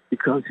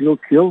because he'll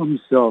kill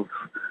himself.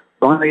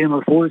 Buy him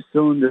a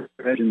 4-cylinder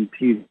engine,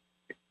 Pete.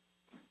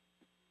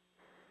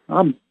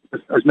 I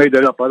just made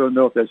that up. I don't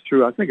know if that's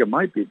true. I think it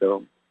might be,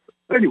 though.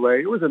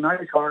 Anyway, it was a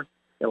nice car.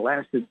 It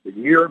lasted a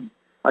year.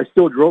 I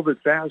still drove it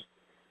fast.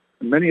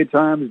 And many a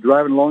times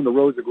driving along the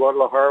roads of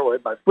Guadalajara, I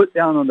had my foot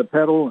down on the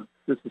pedal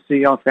just to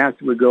see how fast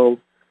it would go,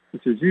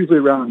 which is usually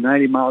around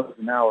 90 miles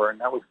an hour. And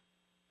that was.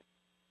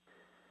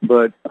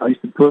 But I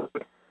used to put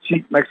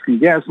cheap Mexican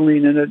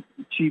gasoline in it,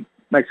 cheap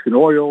Mexican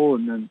oil,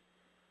 and then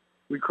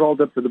we crawled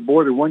up to the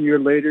border 1 year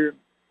later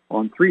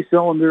on 3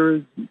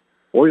 cylinders,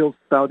 oil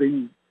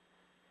spouting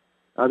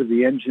out of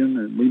the engine,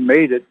 and we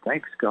made it.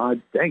 Thanks,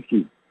 God. Thank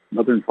you,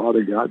 Mother and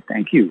Father God.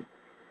 Thank you.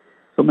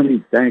 So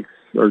many thanks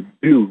are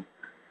due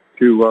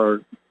to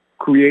our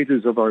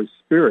creators of our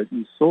spirit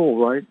and soul,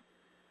 right?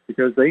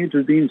 Because they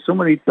intervene so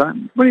many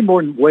times, many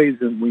more ways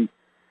than we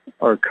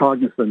are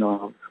cognizant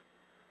of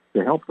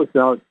to help us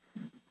out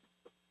in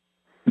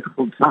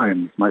difficult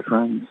times, my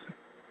friends.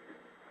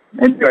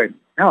 Anyway,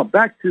 now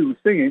back to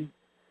singing.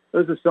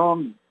 There's a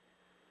song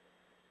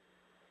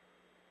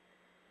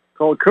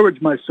called "Courage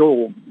My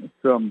Soul." It's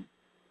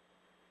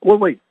well,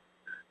 wait.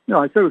 No,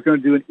 I said I was going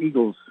to do an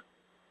Eagles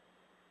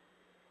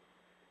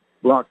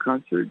block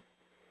concert.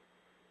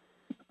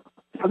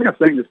 I think I've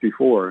sang this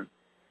before,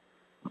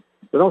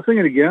 but I'll sing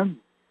it again.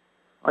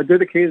 I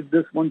dedicated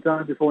this one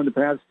time before in the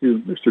past to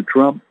Mr.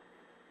 Trump,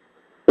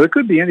 but it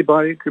could be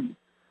anybody. It could be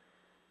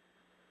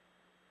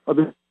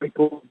other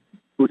people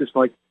who are just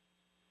like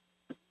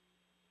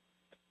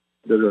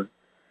that are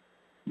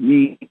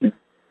mean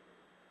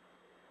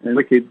and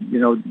wicked,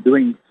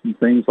 doing some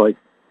things like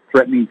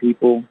threatening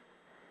people.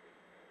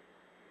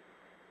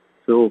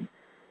 So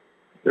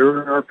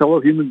there are fellow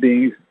human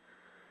beings.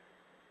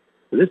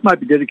 But this might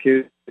be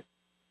dedicated,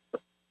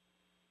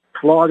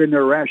 flawed in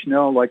their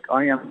rationale like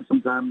I am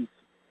sometimes.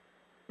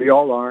 We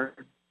all are.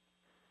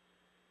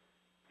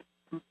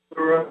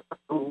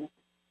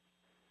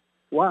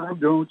 Why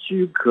don't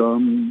you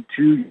come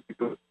to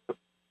your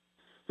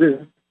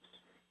senses?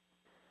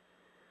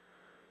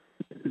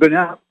 Been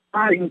out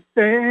fighting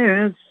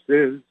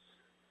fences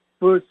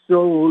for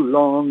so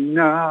long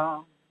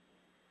now.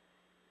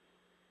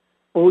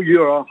 Oh,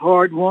 you're a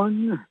hard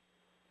one.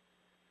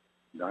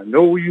 I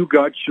know you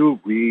got your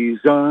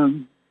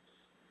reasons.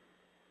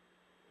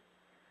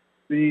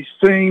 These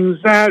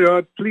things that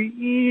are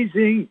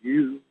pleasing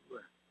you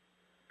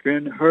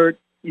can hurt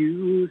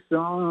you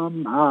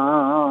somehow.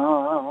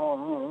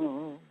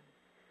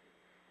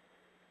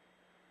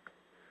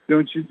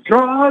 Don't you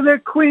draw the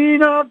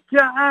queen of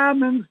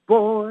diamonds,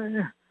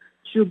 boy.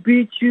 She'll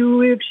beat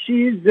you if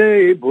she's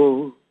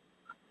able.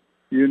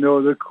 You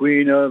know the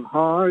queen of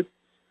hearts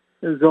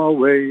is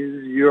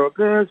always your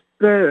best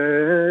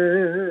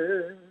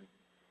bet.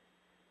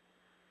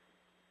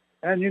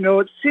 And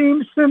it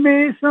seems to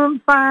me some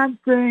fine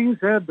things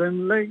have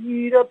been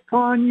laid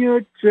upon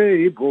your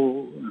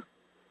table.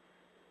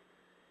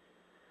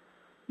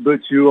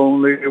 But you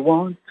only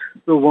want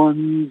the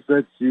ones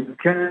that you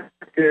can't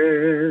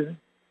get.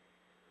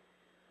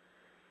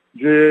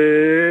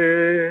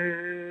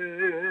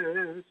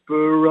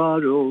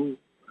 Desperado,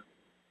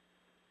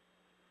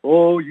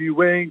 oh,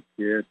 you ain't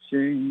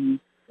getting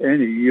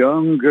any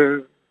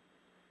younger.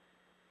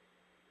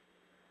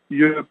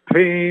 Your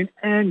pain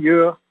and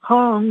your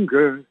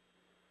hunger,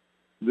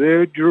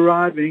 they're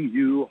driving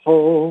you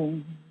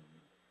home.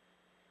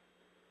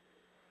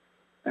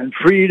 And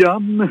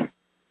freedom,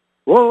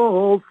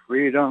 oh,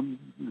 freedom,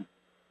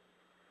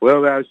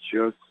 well, that's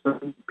just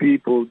some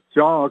people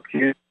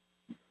talking.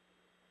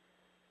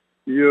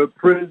 Your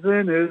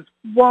prison is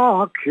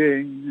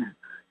walking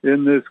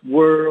in this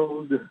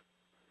world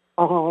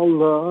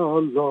all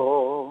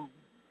alone.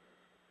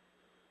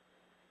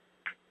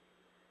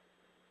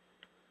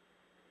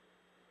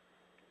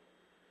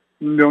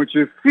 Don't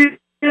you feel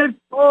it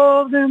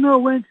cold in the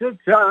winter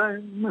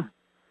time?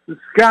 The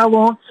sky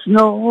won't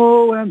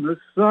snow and the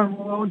sun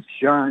won't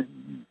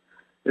shine.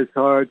 It's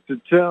hard to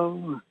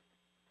tell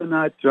the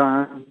night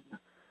time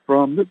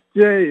from the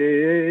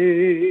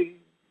day.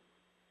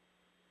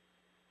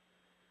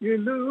 You're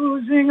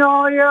losing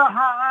all your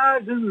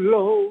highs and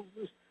lows.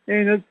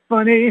 Ain't it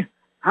funny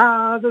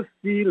how the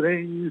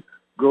feeling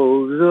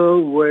goes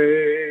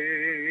away?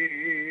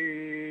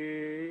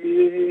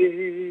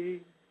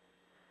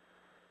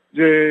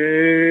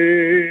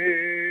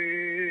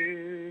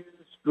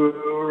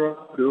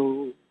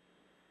 Desperado,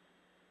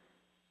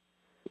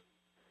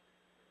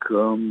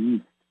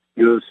 come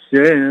your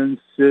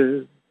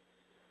senses,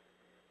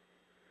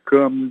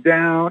 come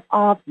down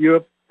off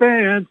your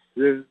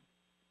fences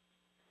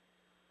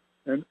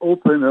and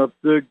open up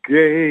the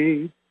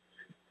gate.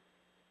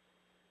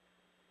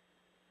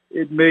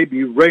 It may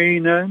be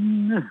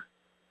raining,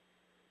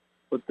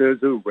 but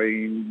there's a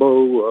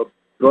rainbow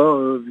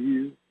above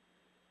you.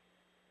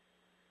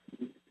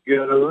 You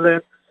gotta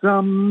let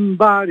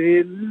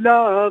somebody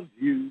love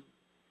you.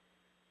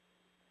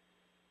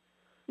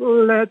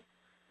 Let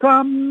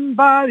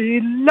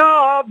somebody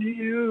love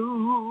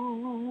you.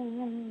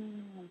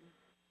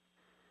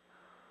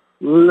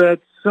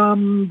 Let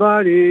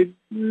somebody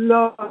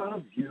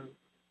love you.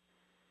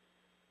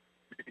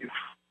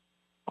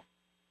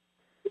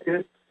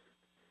 It's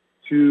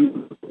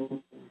too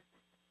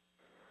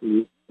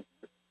late.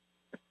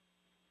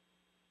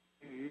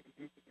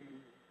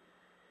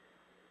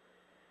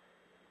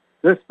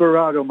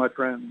 Desperado, my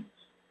friends,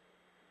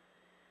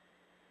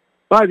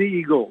 by the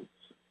Eagles.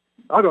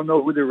 I don't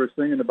know who they were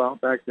singing about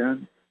back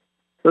then,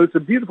 but it's a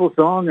beautiful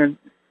song, and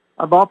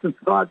I've often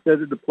thought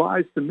that it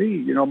applies to me.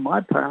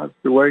 My past,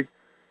 the way,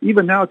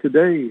 even now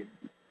today,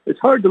 it's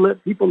hard to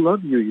let people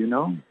love you,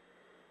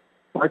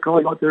 I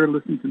call you out there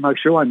listening to my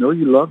show. I know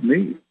you love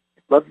me.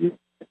 Love you.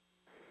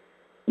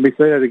 Let me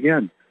say that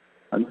again.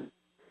 I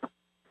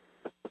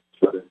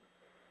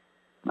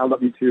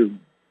love you too.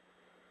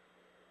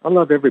 I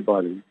love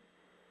everybody.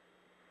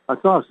 I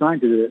saw a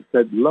sign today that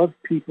said, love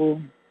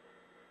people,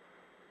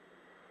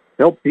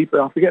 help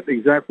people. I forget the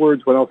exact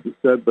words, what else it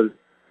said, but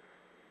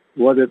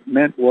what it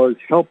meant was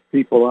help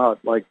people out,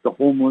 like the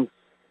homeless.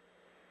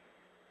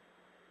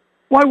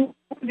 Why would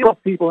you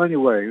help people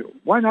anyway?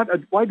 Why not?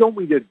 Why don't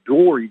we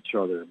adore each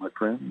other, my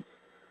friends?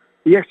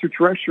 The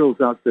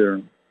extraterrestrials out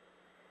there,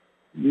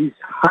 these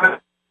high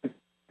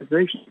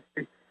civilizations,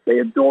 they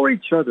adore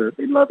each other.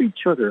 They love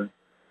each other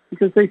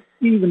because they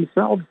see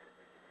themselves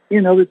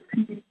in other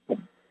people,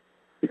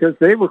 because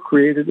they were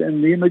created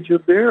in the image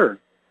of their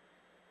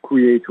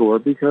creator.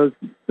 Because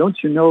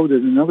don't you know that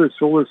in other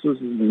solar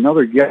systems, in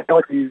other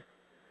galaxies,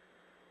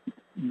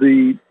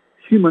 the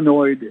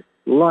humanoid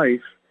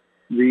life,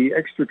 the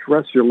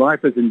extraterrestrial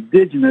life, is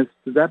indigenous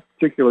to that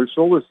particular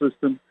solar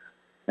system.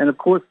 And of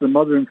course, the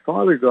mother and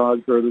father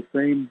gods are the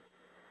same,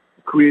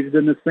 created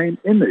in the same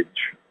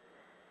image.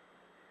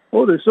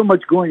 Oh, there's so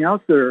much going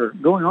on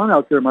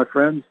out there, my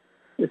friends.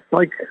 It's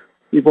like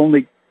we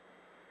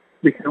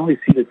can only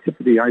see the tip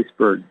of the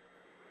iceberg.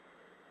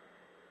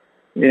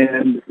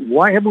 And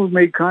why haven't we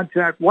made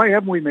contact? Why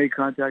haven't we made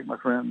contact, my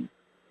friends?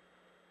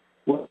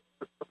 Well,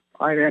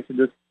 I answered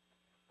this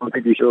on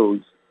TV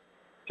shows.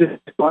 Just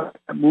watch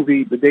that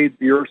movie, The Day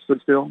the Earth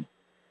Stood Still.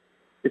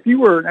 If you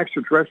were an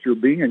extraterrestrial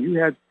being and you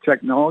had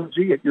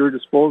technology at your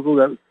disposal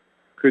that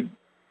could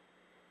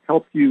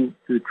help you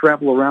to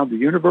travel around the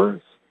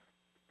universe,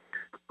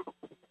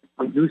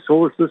 new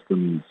solar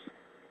systems,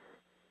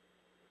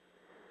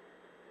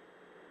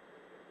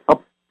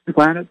 up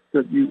planets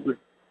that you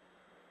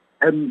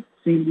hadn't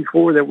seen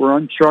before that were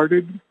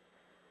uncharted,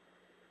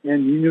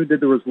 and you knew that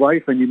there was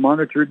life, and you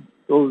monitored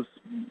those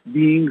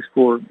beings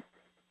for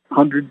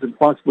hundreds and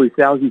possibly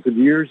thousands of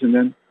years, and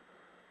then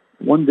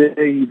one day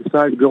you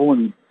decided to go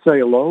and say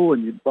hello,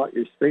 and you brought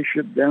your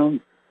spaceship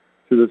down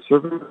to the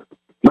surface of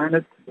the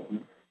planet.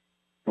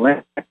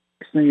 Next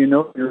thing you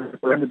know, you're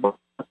surrounded by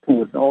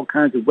with all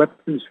kinds of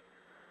weapons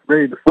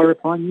ready to fire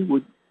upon you.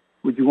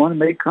 Would you want to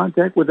make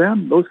contact with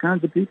them, those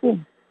kinds of people?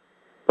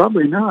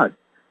 Probably not.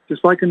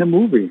 Just like in the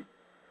movie,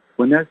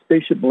 when that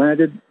spaceship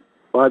landed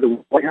by the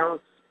White House,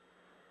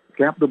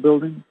 Capitol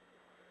building,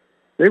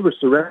 they were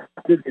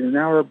surrounded in an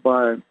hour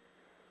by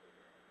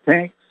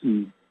tanks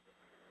and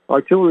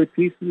artillery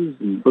pieces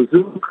and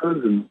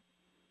bazookas and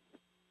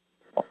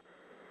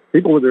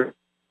people with their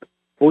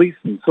police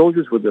and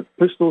soldiers with their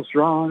pistols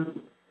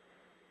drawn.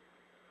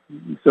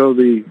 So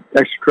the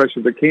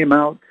extraterrestrials that came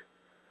out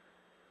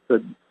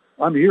said,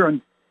 "I'm here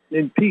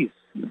in peace.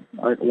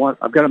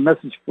 I've got a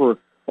message for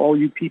all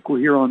you people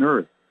here on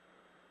Earth."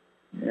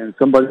 And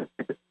somebody,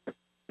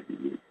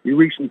 he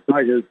reached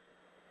inside his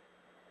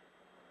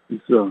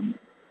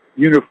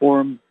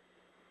uniform,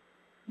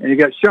 and he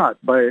got shot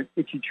by an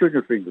itchy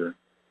trigger finger.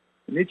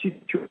 An itchy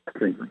trigger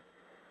finger.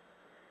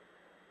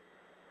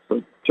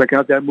 So check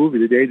out that movie,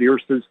 The Day the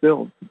Earth Stood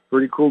Still. It's a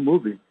pretty cool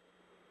movie.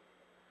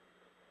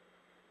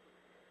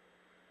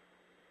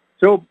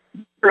 So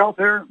they're out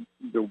there.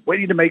 They're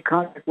waiting to make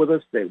contact with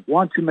us. They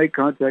want to make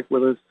contact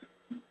with us.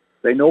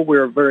 They know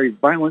we're a very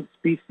violent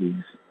species.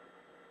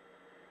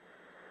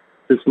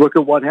 Just look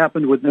at what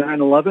happened with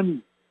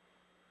 9/11.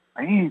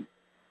 Man,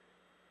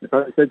 they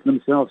probably said to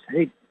themselves,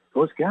 "Hey,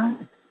 those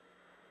guys,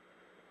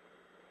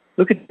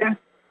 look at that,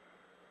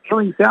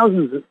 killing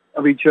thousands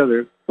of each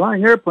other,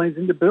 flying airplanes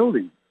into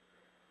buildings.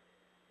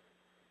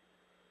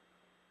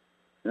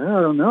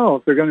 I don't know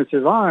if they're going to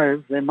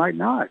survive. They might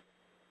not."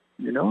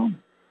 You know,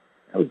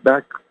 that was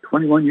back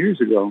 21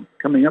 years ago,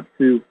 coming up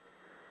to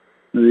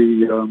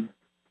the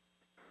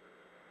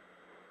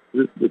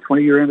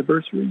 20-year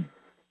anniversary,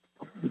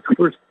 the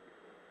first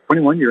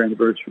 21-year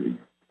anniversary. It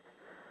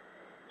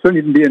shouldn't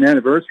even be an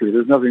anniversary.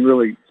 There's nothing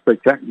really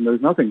spectacular.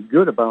 There's nothing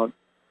good about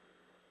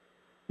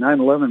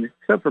 9/11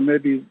 except for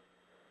maybe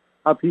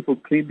how people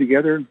came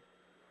together,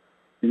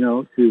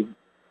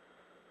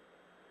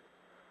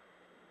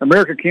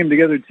 America came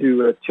together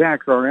to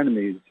attack our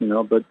enemies,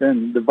 but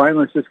then the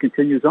violence just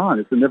continues on.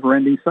 It's a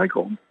never-ending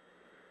cycle.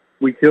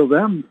 We kill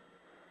them,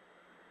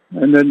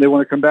 and then they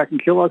want to come back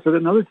and kill us at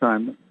another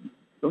time.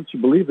 Don't you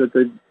believe that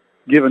they've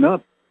given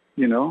up,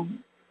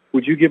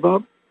 Would you give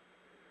up?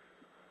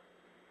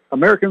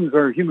 Americans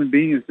are human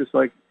beings just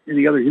like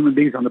any other human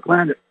beings on the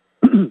planet.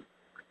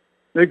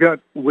 They've got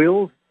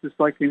wills just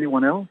like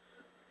anyone else.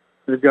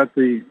 They've got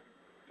the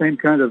same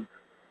kind of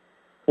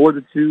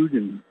fortitude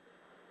and,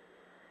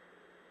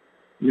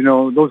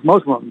 those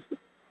Muslims,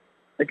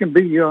 they can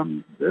be,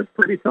 they're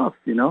pretty tough,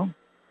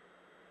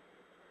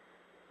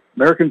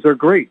 Americans are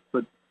great,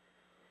 but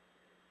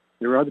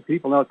there are other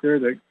people out there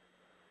that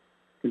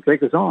can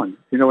take us on.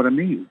 You know what I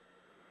mean?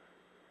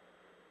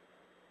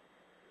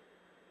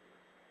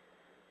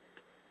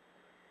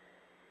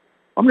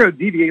 I'm going to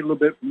deviate a little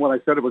bit from what I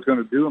said I was going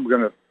to do. I'm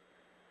going to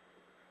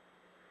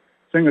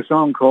sing a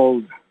song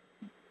called,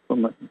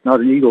 not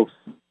an Eagles,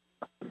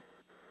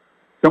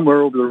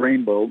 Somewhere Over the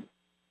Rainbow.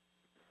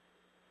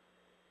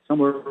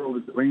 Somewhere Over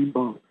the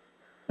Rainbow.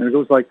 And it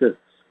goes like this.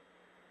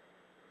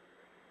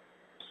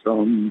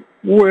 Somewhere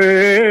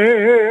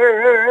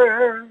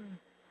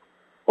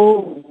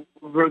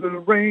over the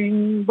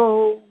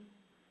rainbow,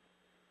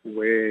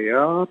 way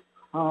up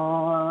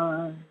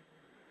high,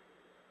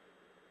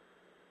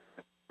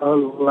 a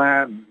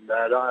land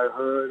that I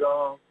heard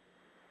of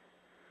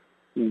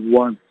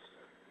once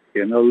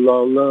in a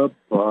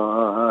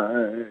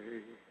lullaby.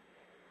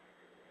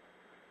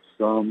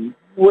 Somewhere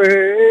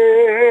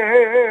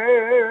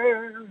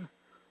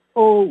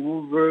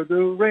over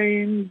the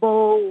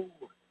rainbow,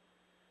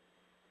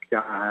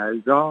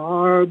 skies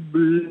are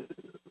blue,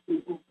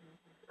 and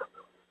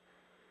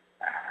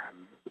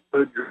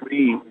the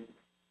dream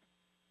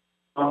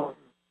of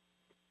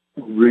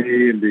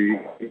really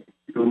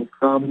to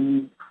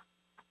come.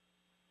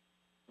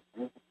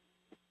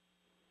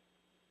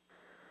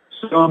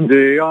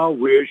 Someday I'll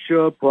wish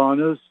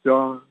upon a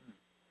star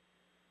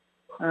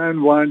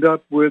and wind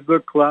up with the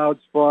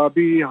clouds far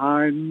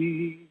behind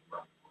me,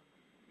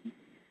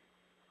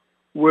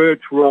 where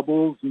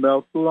troubles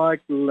melt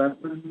like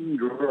lemon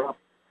drops,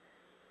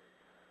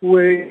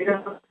 way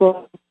up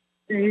on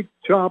the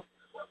top.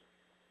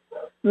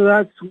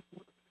 That's what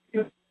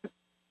you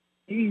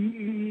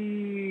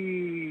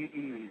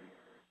need.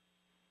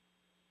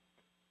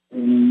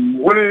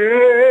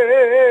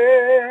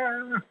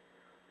 Where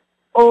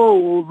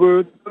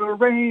over the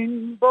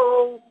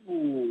rainbow,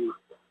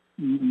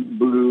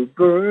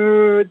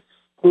 bluebirds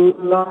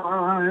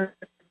fly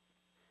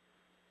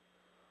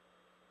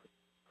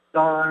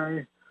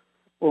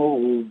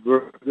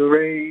over the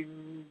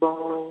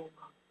rainbow.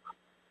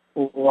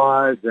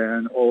 Why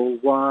then, oh,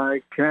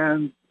 why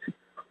can't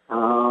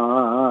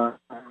I?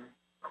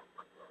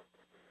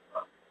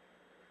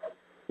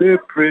 The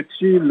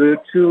pretty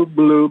little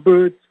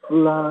bluebirds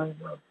fly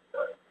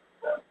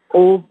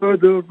over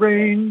the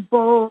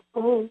rainbow.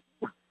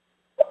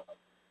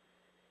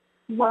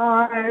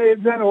 Why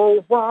then,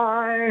 oh,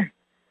 why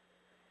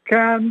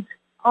can't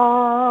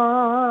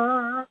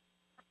I?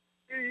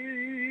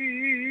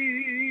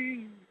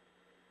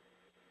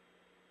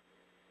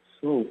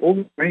 So,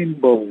 over the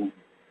rainbow.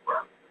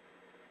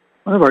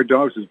 One of our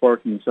dogs is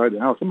barking inside the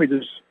house. Let me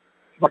just,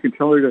 if I can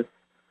tell her to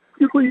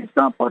Will you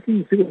stop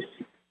fucking fish?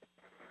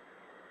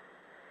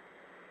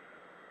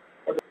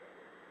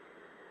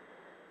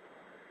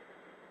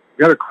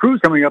 We got a cruise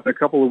coming up in a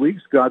couple of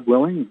weeks, God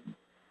willing.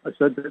 I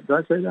said, did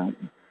I say that?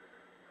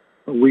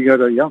 We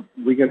gotta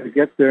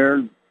get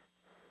there,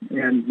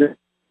 and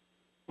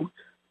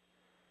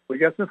we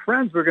got some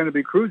friends we're going to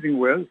be cruising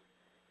with,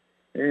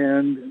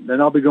 and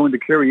then I'll be going to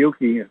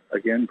karaoke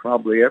again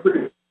probably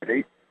every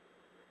day.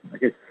 I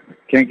guess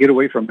can't get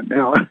away from it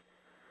now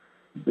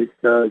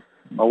because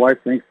my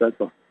wife thinks that's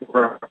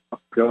where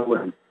I'll go,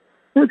 and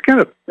it's kind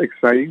of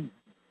exciting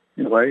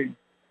in a way.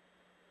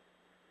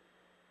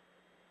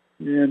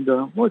 And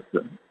what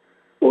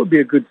would be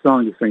a good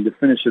song to sing to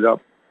finish it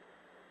up?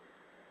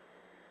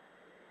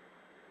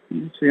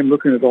 You see, I'm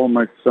looking at all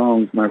my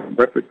songs, my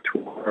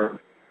repertoire.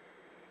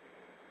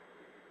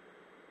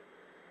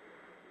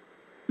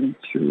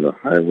 Into the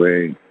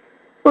Highway.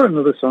 Or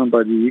another song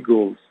by the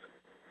Eagles.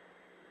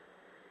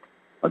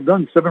 I've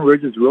done Seven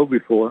Ridges Road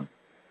before.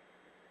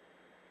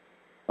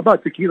 How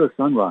about Tequila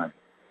Sunrise?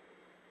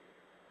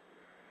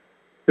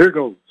 Here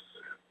goes.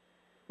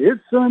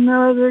 It's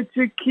another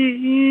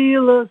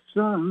tequila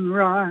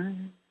sunrise,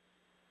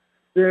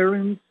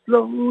 staring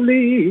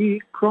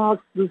slowly across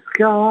the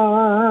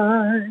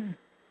sky.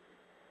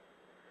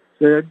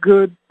 Said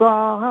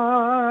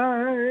goodbye.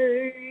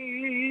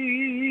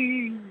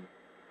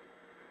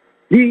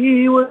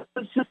 He was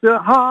just a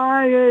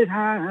hired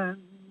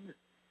hand,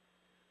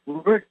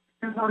 working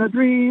on a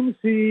dreams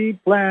he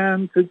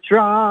planned to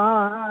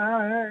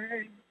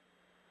try.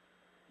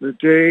 The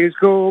days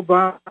go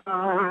by.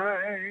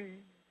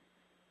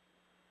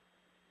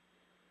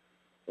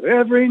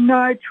 Every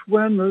night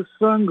when the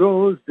sun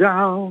goes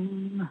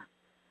down,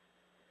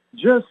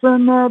 just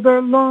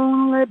another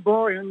lonely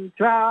boy in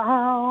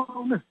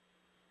town,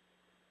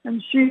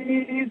 and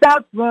she's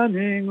out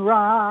running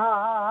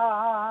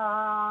round.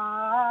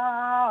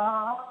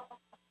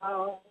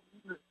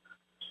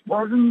 She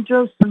wasn't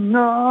just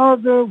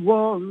another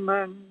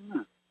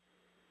woman,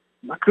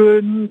 I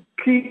couldn't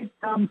keep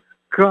them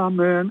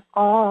coming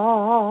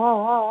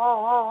on.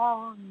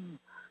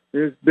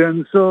 It's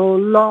been so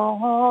long.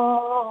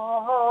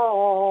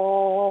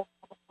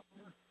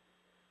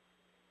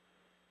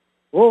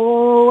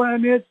 Oh,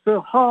 and it's a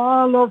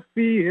hollow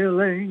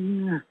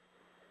feeling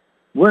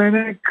when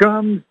it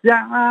comes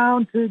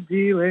down to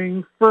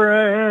dealing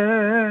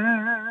friends.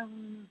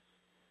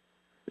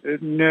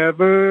 It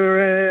never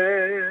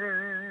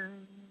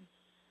ends.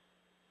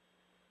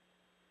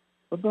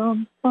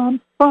 Ba-bum,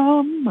 bum,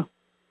 bum.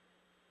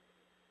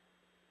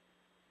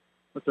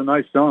 That's a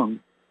nice song.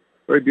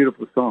 Very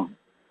beautiful song.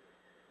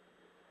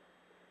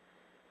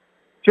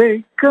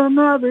 Take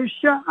another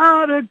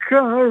shot of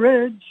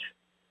courage.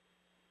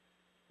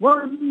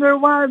 Wonder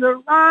why the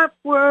right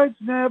words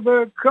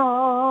never come.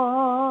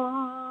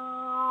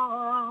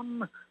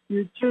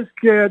 You're just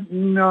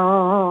getting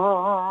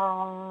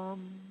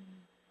numb.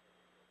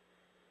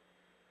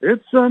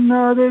 It's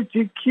another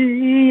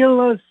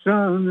tequila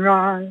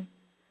sunrise.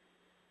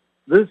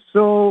 This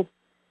whole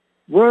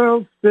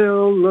world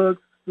still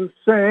looks the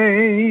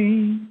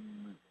same.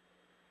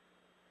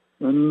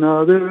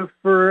 Another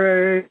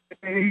frame.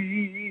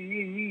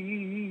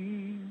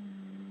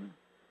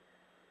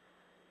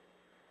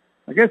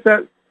 I guess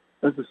that's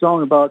a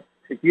song about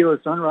tequila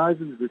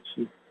sunrises, which,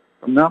 if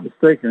I'm not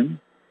mistaken,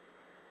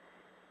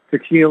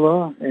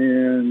 tequila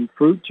and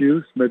fruit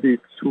juice, maybe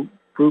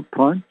fruit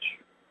punch.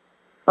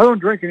 I don't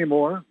drink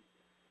anymore.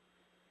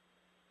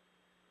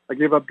 I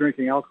gave up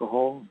drinking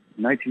alcohol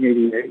in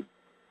 1988.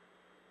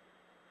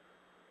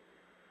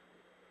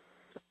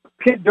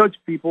 Can't judge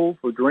people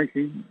for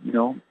drinking, you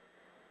know.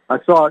 I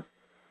saw it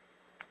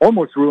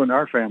almost ruin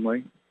our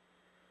family.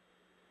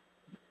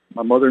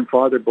 My mother and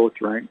father both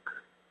drank.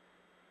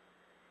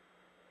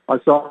 I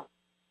saw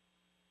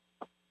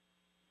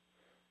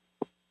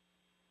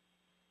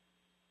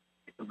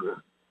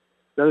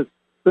that it's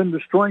been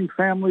destroying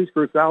families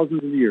for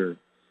thousands of years.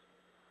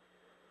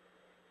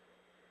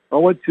 I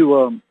went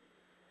to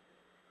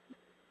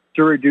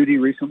jury duty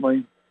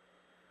recently,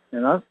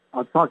 and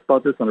I've talked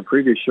about this on a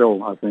previous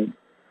show, I think.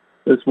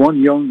 This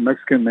one young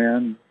Mexican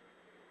man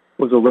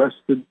was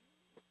arrested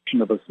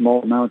of a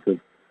small amount of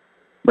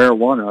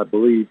marijuana, I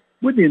believe,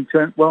 with the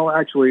intent, well,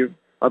 actually,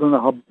 I don't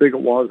know how big it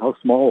was, how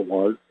small it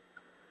was.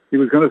 He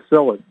was going to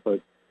sell it,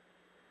 but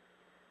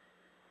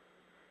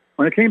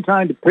when it came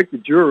time to pick the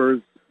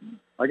jurors,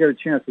 I got a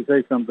chance to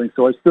say something,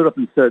 so I stood up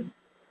and said,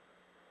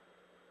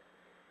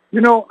 you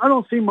know, I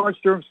don't see much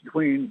difference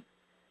between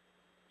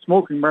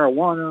smoking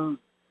marijuana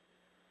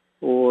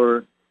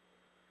or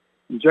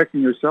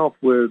injecting yourself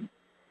with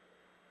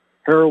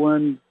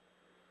heroin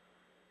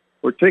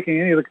or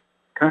taking any other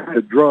kind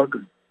of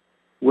drug.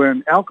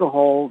 When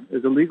alcohol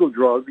is a legal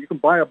drug, you can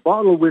buy a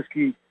bottle of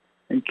whiskey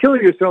and kill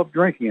yourself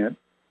drinking it.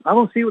 I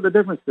don't see what the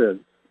difference is.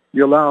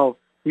 You allow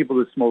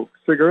people to smoke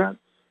cigarettes,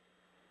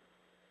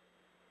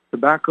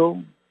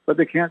 tobacco, but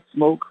they can't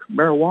smoke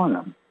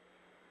marijuana.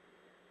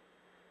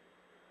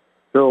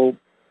 So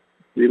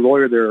the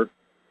lawyer there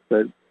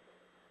said,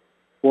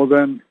 well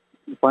then,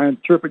 if I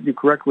interpret you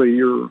correctly,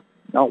 you're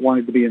not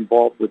wanting to be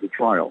involved with the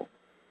trial.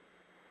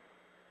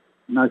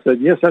 And I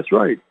said, yes, that's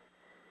right.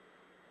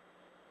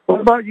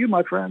 What about you,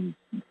 my friends?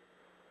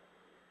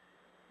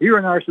 Here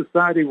in our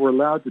society, we're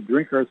allowed to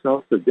drink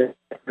ourselves to death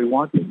if we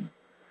want to.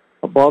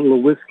 A bottle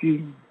of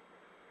whiskey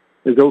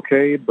is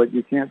okay, but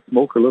you can't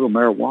smoke a little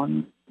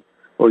marijuana,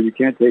 or you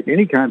can't take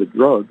any kind of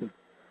drug.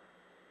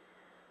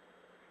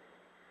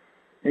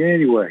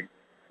 Anyway,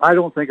 I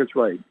don't think it's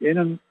right.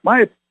 In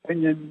my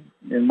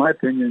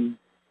opinion,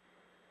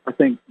 I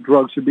think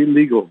drugs should be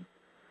legal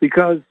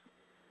because,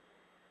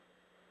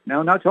 now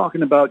I'm not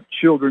talking about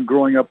children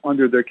growing up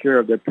under the care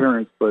of their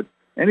parents, but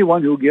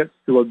anyone who gets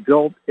to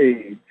adult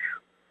age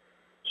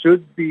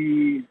should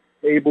be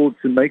able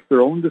to make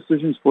their own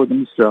decisions for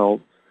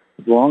themselves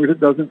as long as it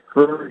doesn't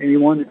hurt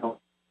anyone else.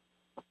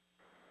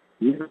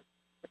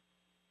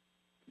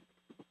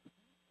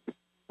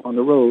 On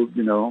the road,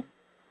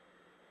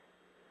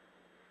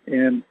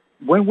 And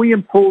when we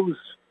impose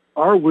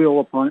our will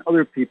upon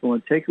other people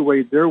and take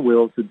away their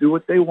will to do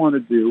what they want to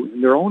do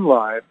in their own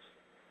lives,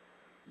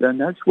 then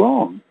that's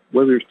wrong,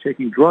 whether it's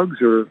taking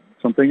drugs or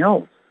something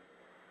else.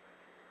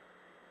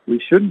 We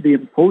shouldn't be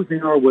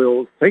imposing our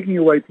wills, taking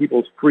away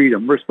people's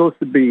freedom. We're supposed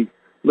to be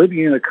living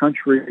in a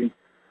country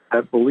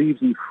that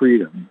believes in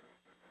freedom.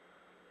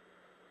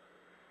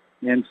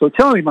 And so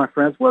tell me, my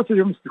friends, what's the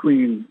difference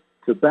between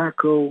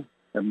tobacco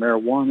and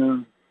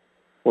marijuana,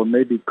 or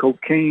maybe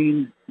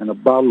cocaine and a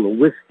bottle of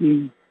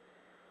whiskey?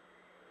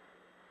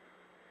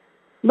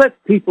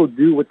 Let people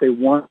do what they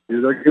want to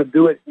do. They're going to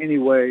do it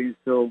anyway.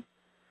 So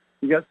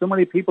you got so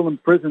many people in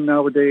prison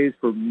nowadays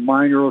for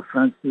minor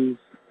offenses,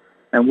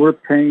 and we're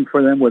paying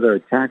for them with our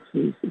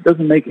taxes. It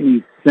doesn't make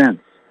any sense.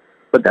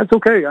 But that's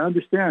okay. I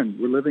understand.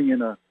 We're living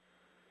in a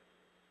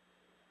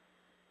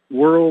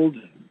world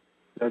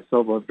that's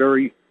of a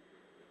very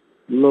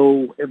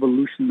low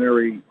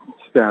evolutionary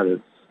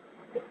status.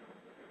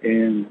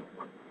 And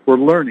we're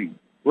learning.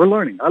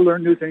 I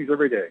learn new things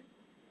every day.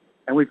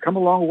 And we've come a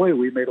long way.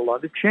 We've made a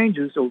lot of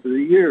changes over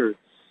the years.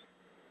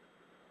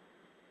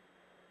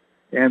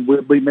 And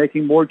we'll be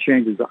making more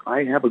changes.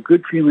 I have a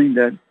good feeling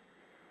that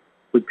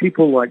with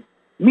people like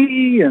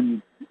me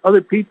and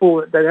other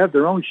people that have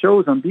their own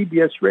shows on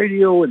BBS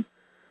radio, and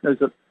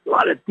there's a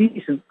lot of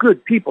decent,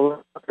 good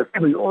people,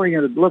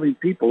 family-oriented, loving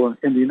people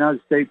in the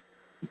United States,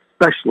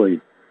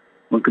 especially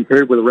when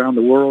compared with around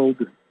the world,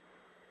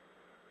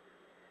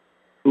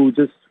 who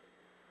just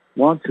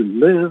want to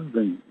live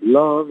and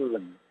love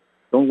and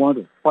don't want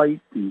to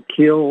fight and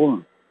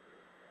kill.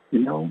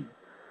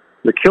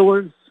 The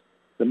killers,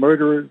 the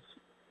murderers,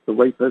 the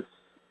rapists,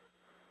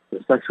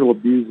 the sexual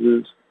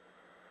abusers,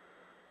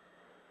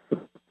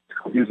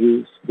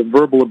 the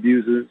verbal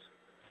abusers.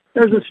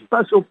 There's a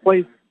special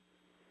place.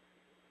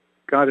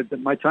 Got it.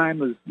 My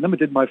time is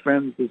limited, my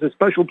friends. There's a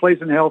special place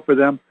in hell for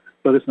them,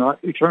 but it's not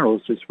eternal.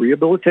 It's just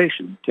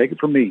rehabilitation. Take it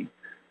from me,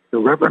 the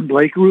Reverend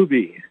Blake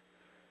Rubie.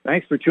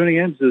 Thanks for tuning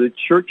in to the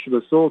Church of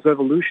the Soul's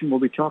Evolution, where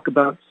we talk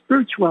about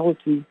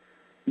spirituality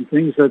and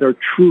things that are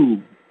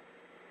true.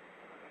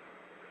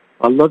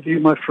 I love you,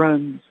 my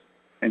friends.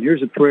 And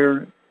here's a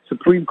prayer.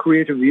 Supreme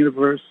Creator of the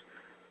universe,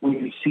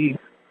 we see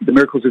the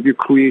miracles of your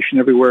creation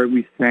everywhere, and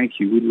we thank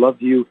you. We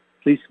love you.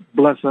 Please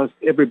bless us,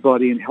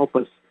 everybody, and help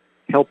us.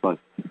 Help us.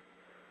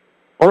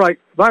 All right.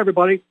 Bye,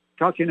 everybody.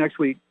 Talk to you next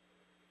week.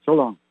 So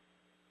long.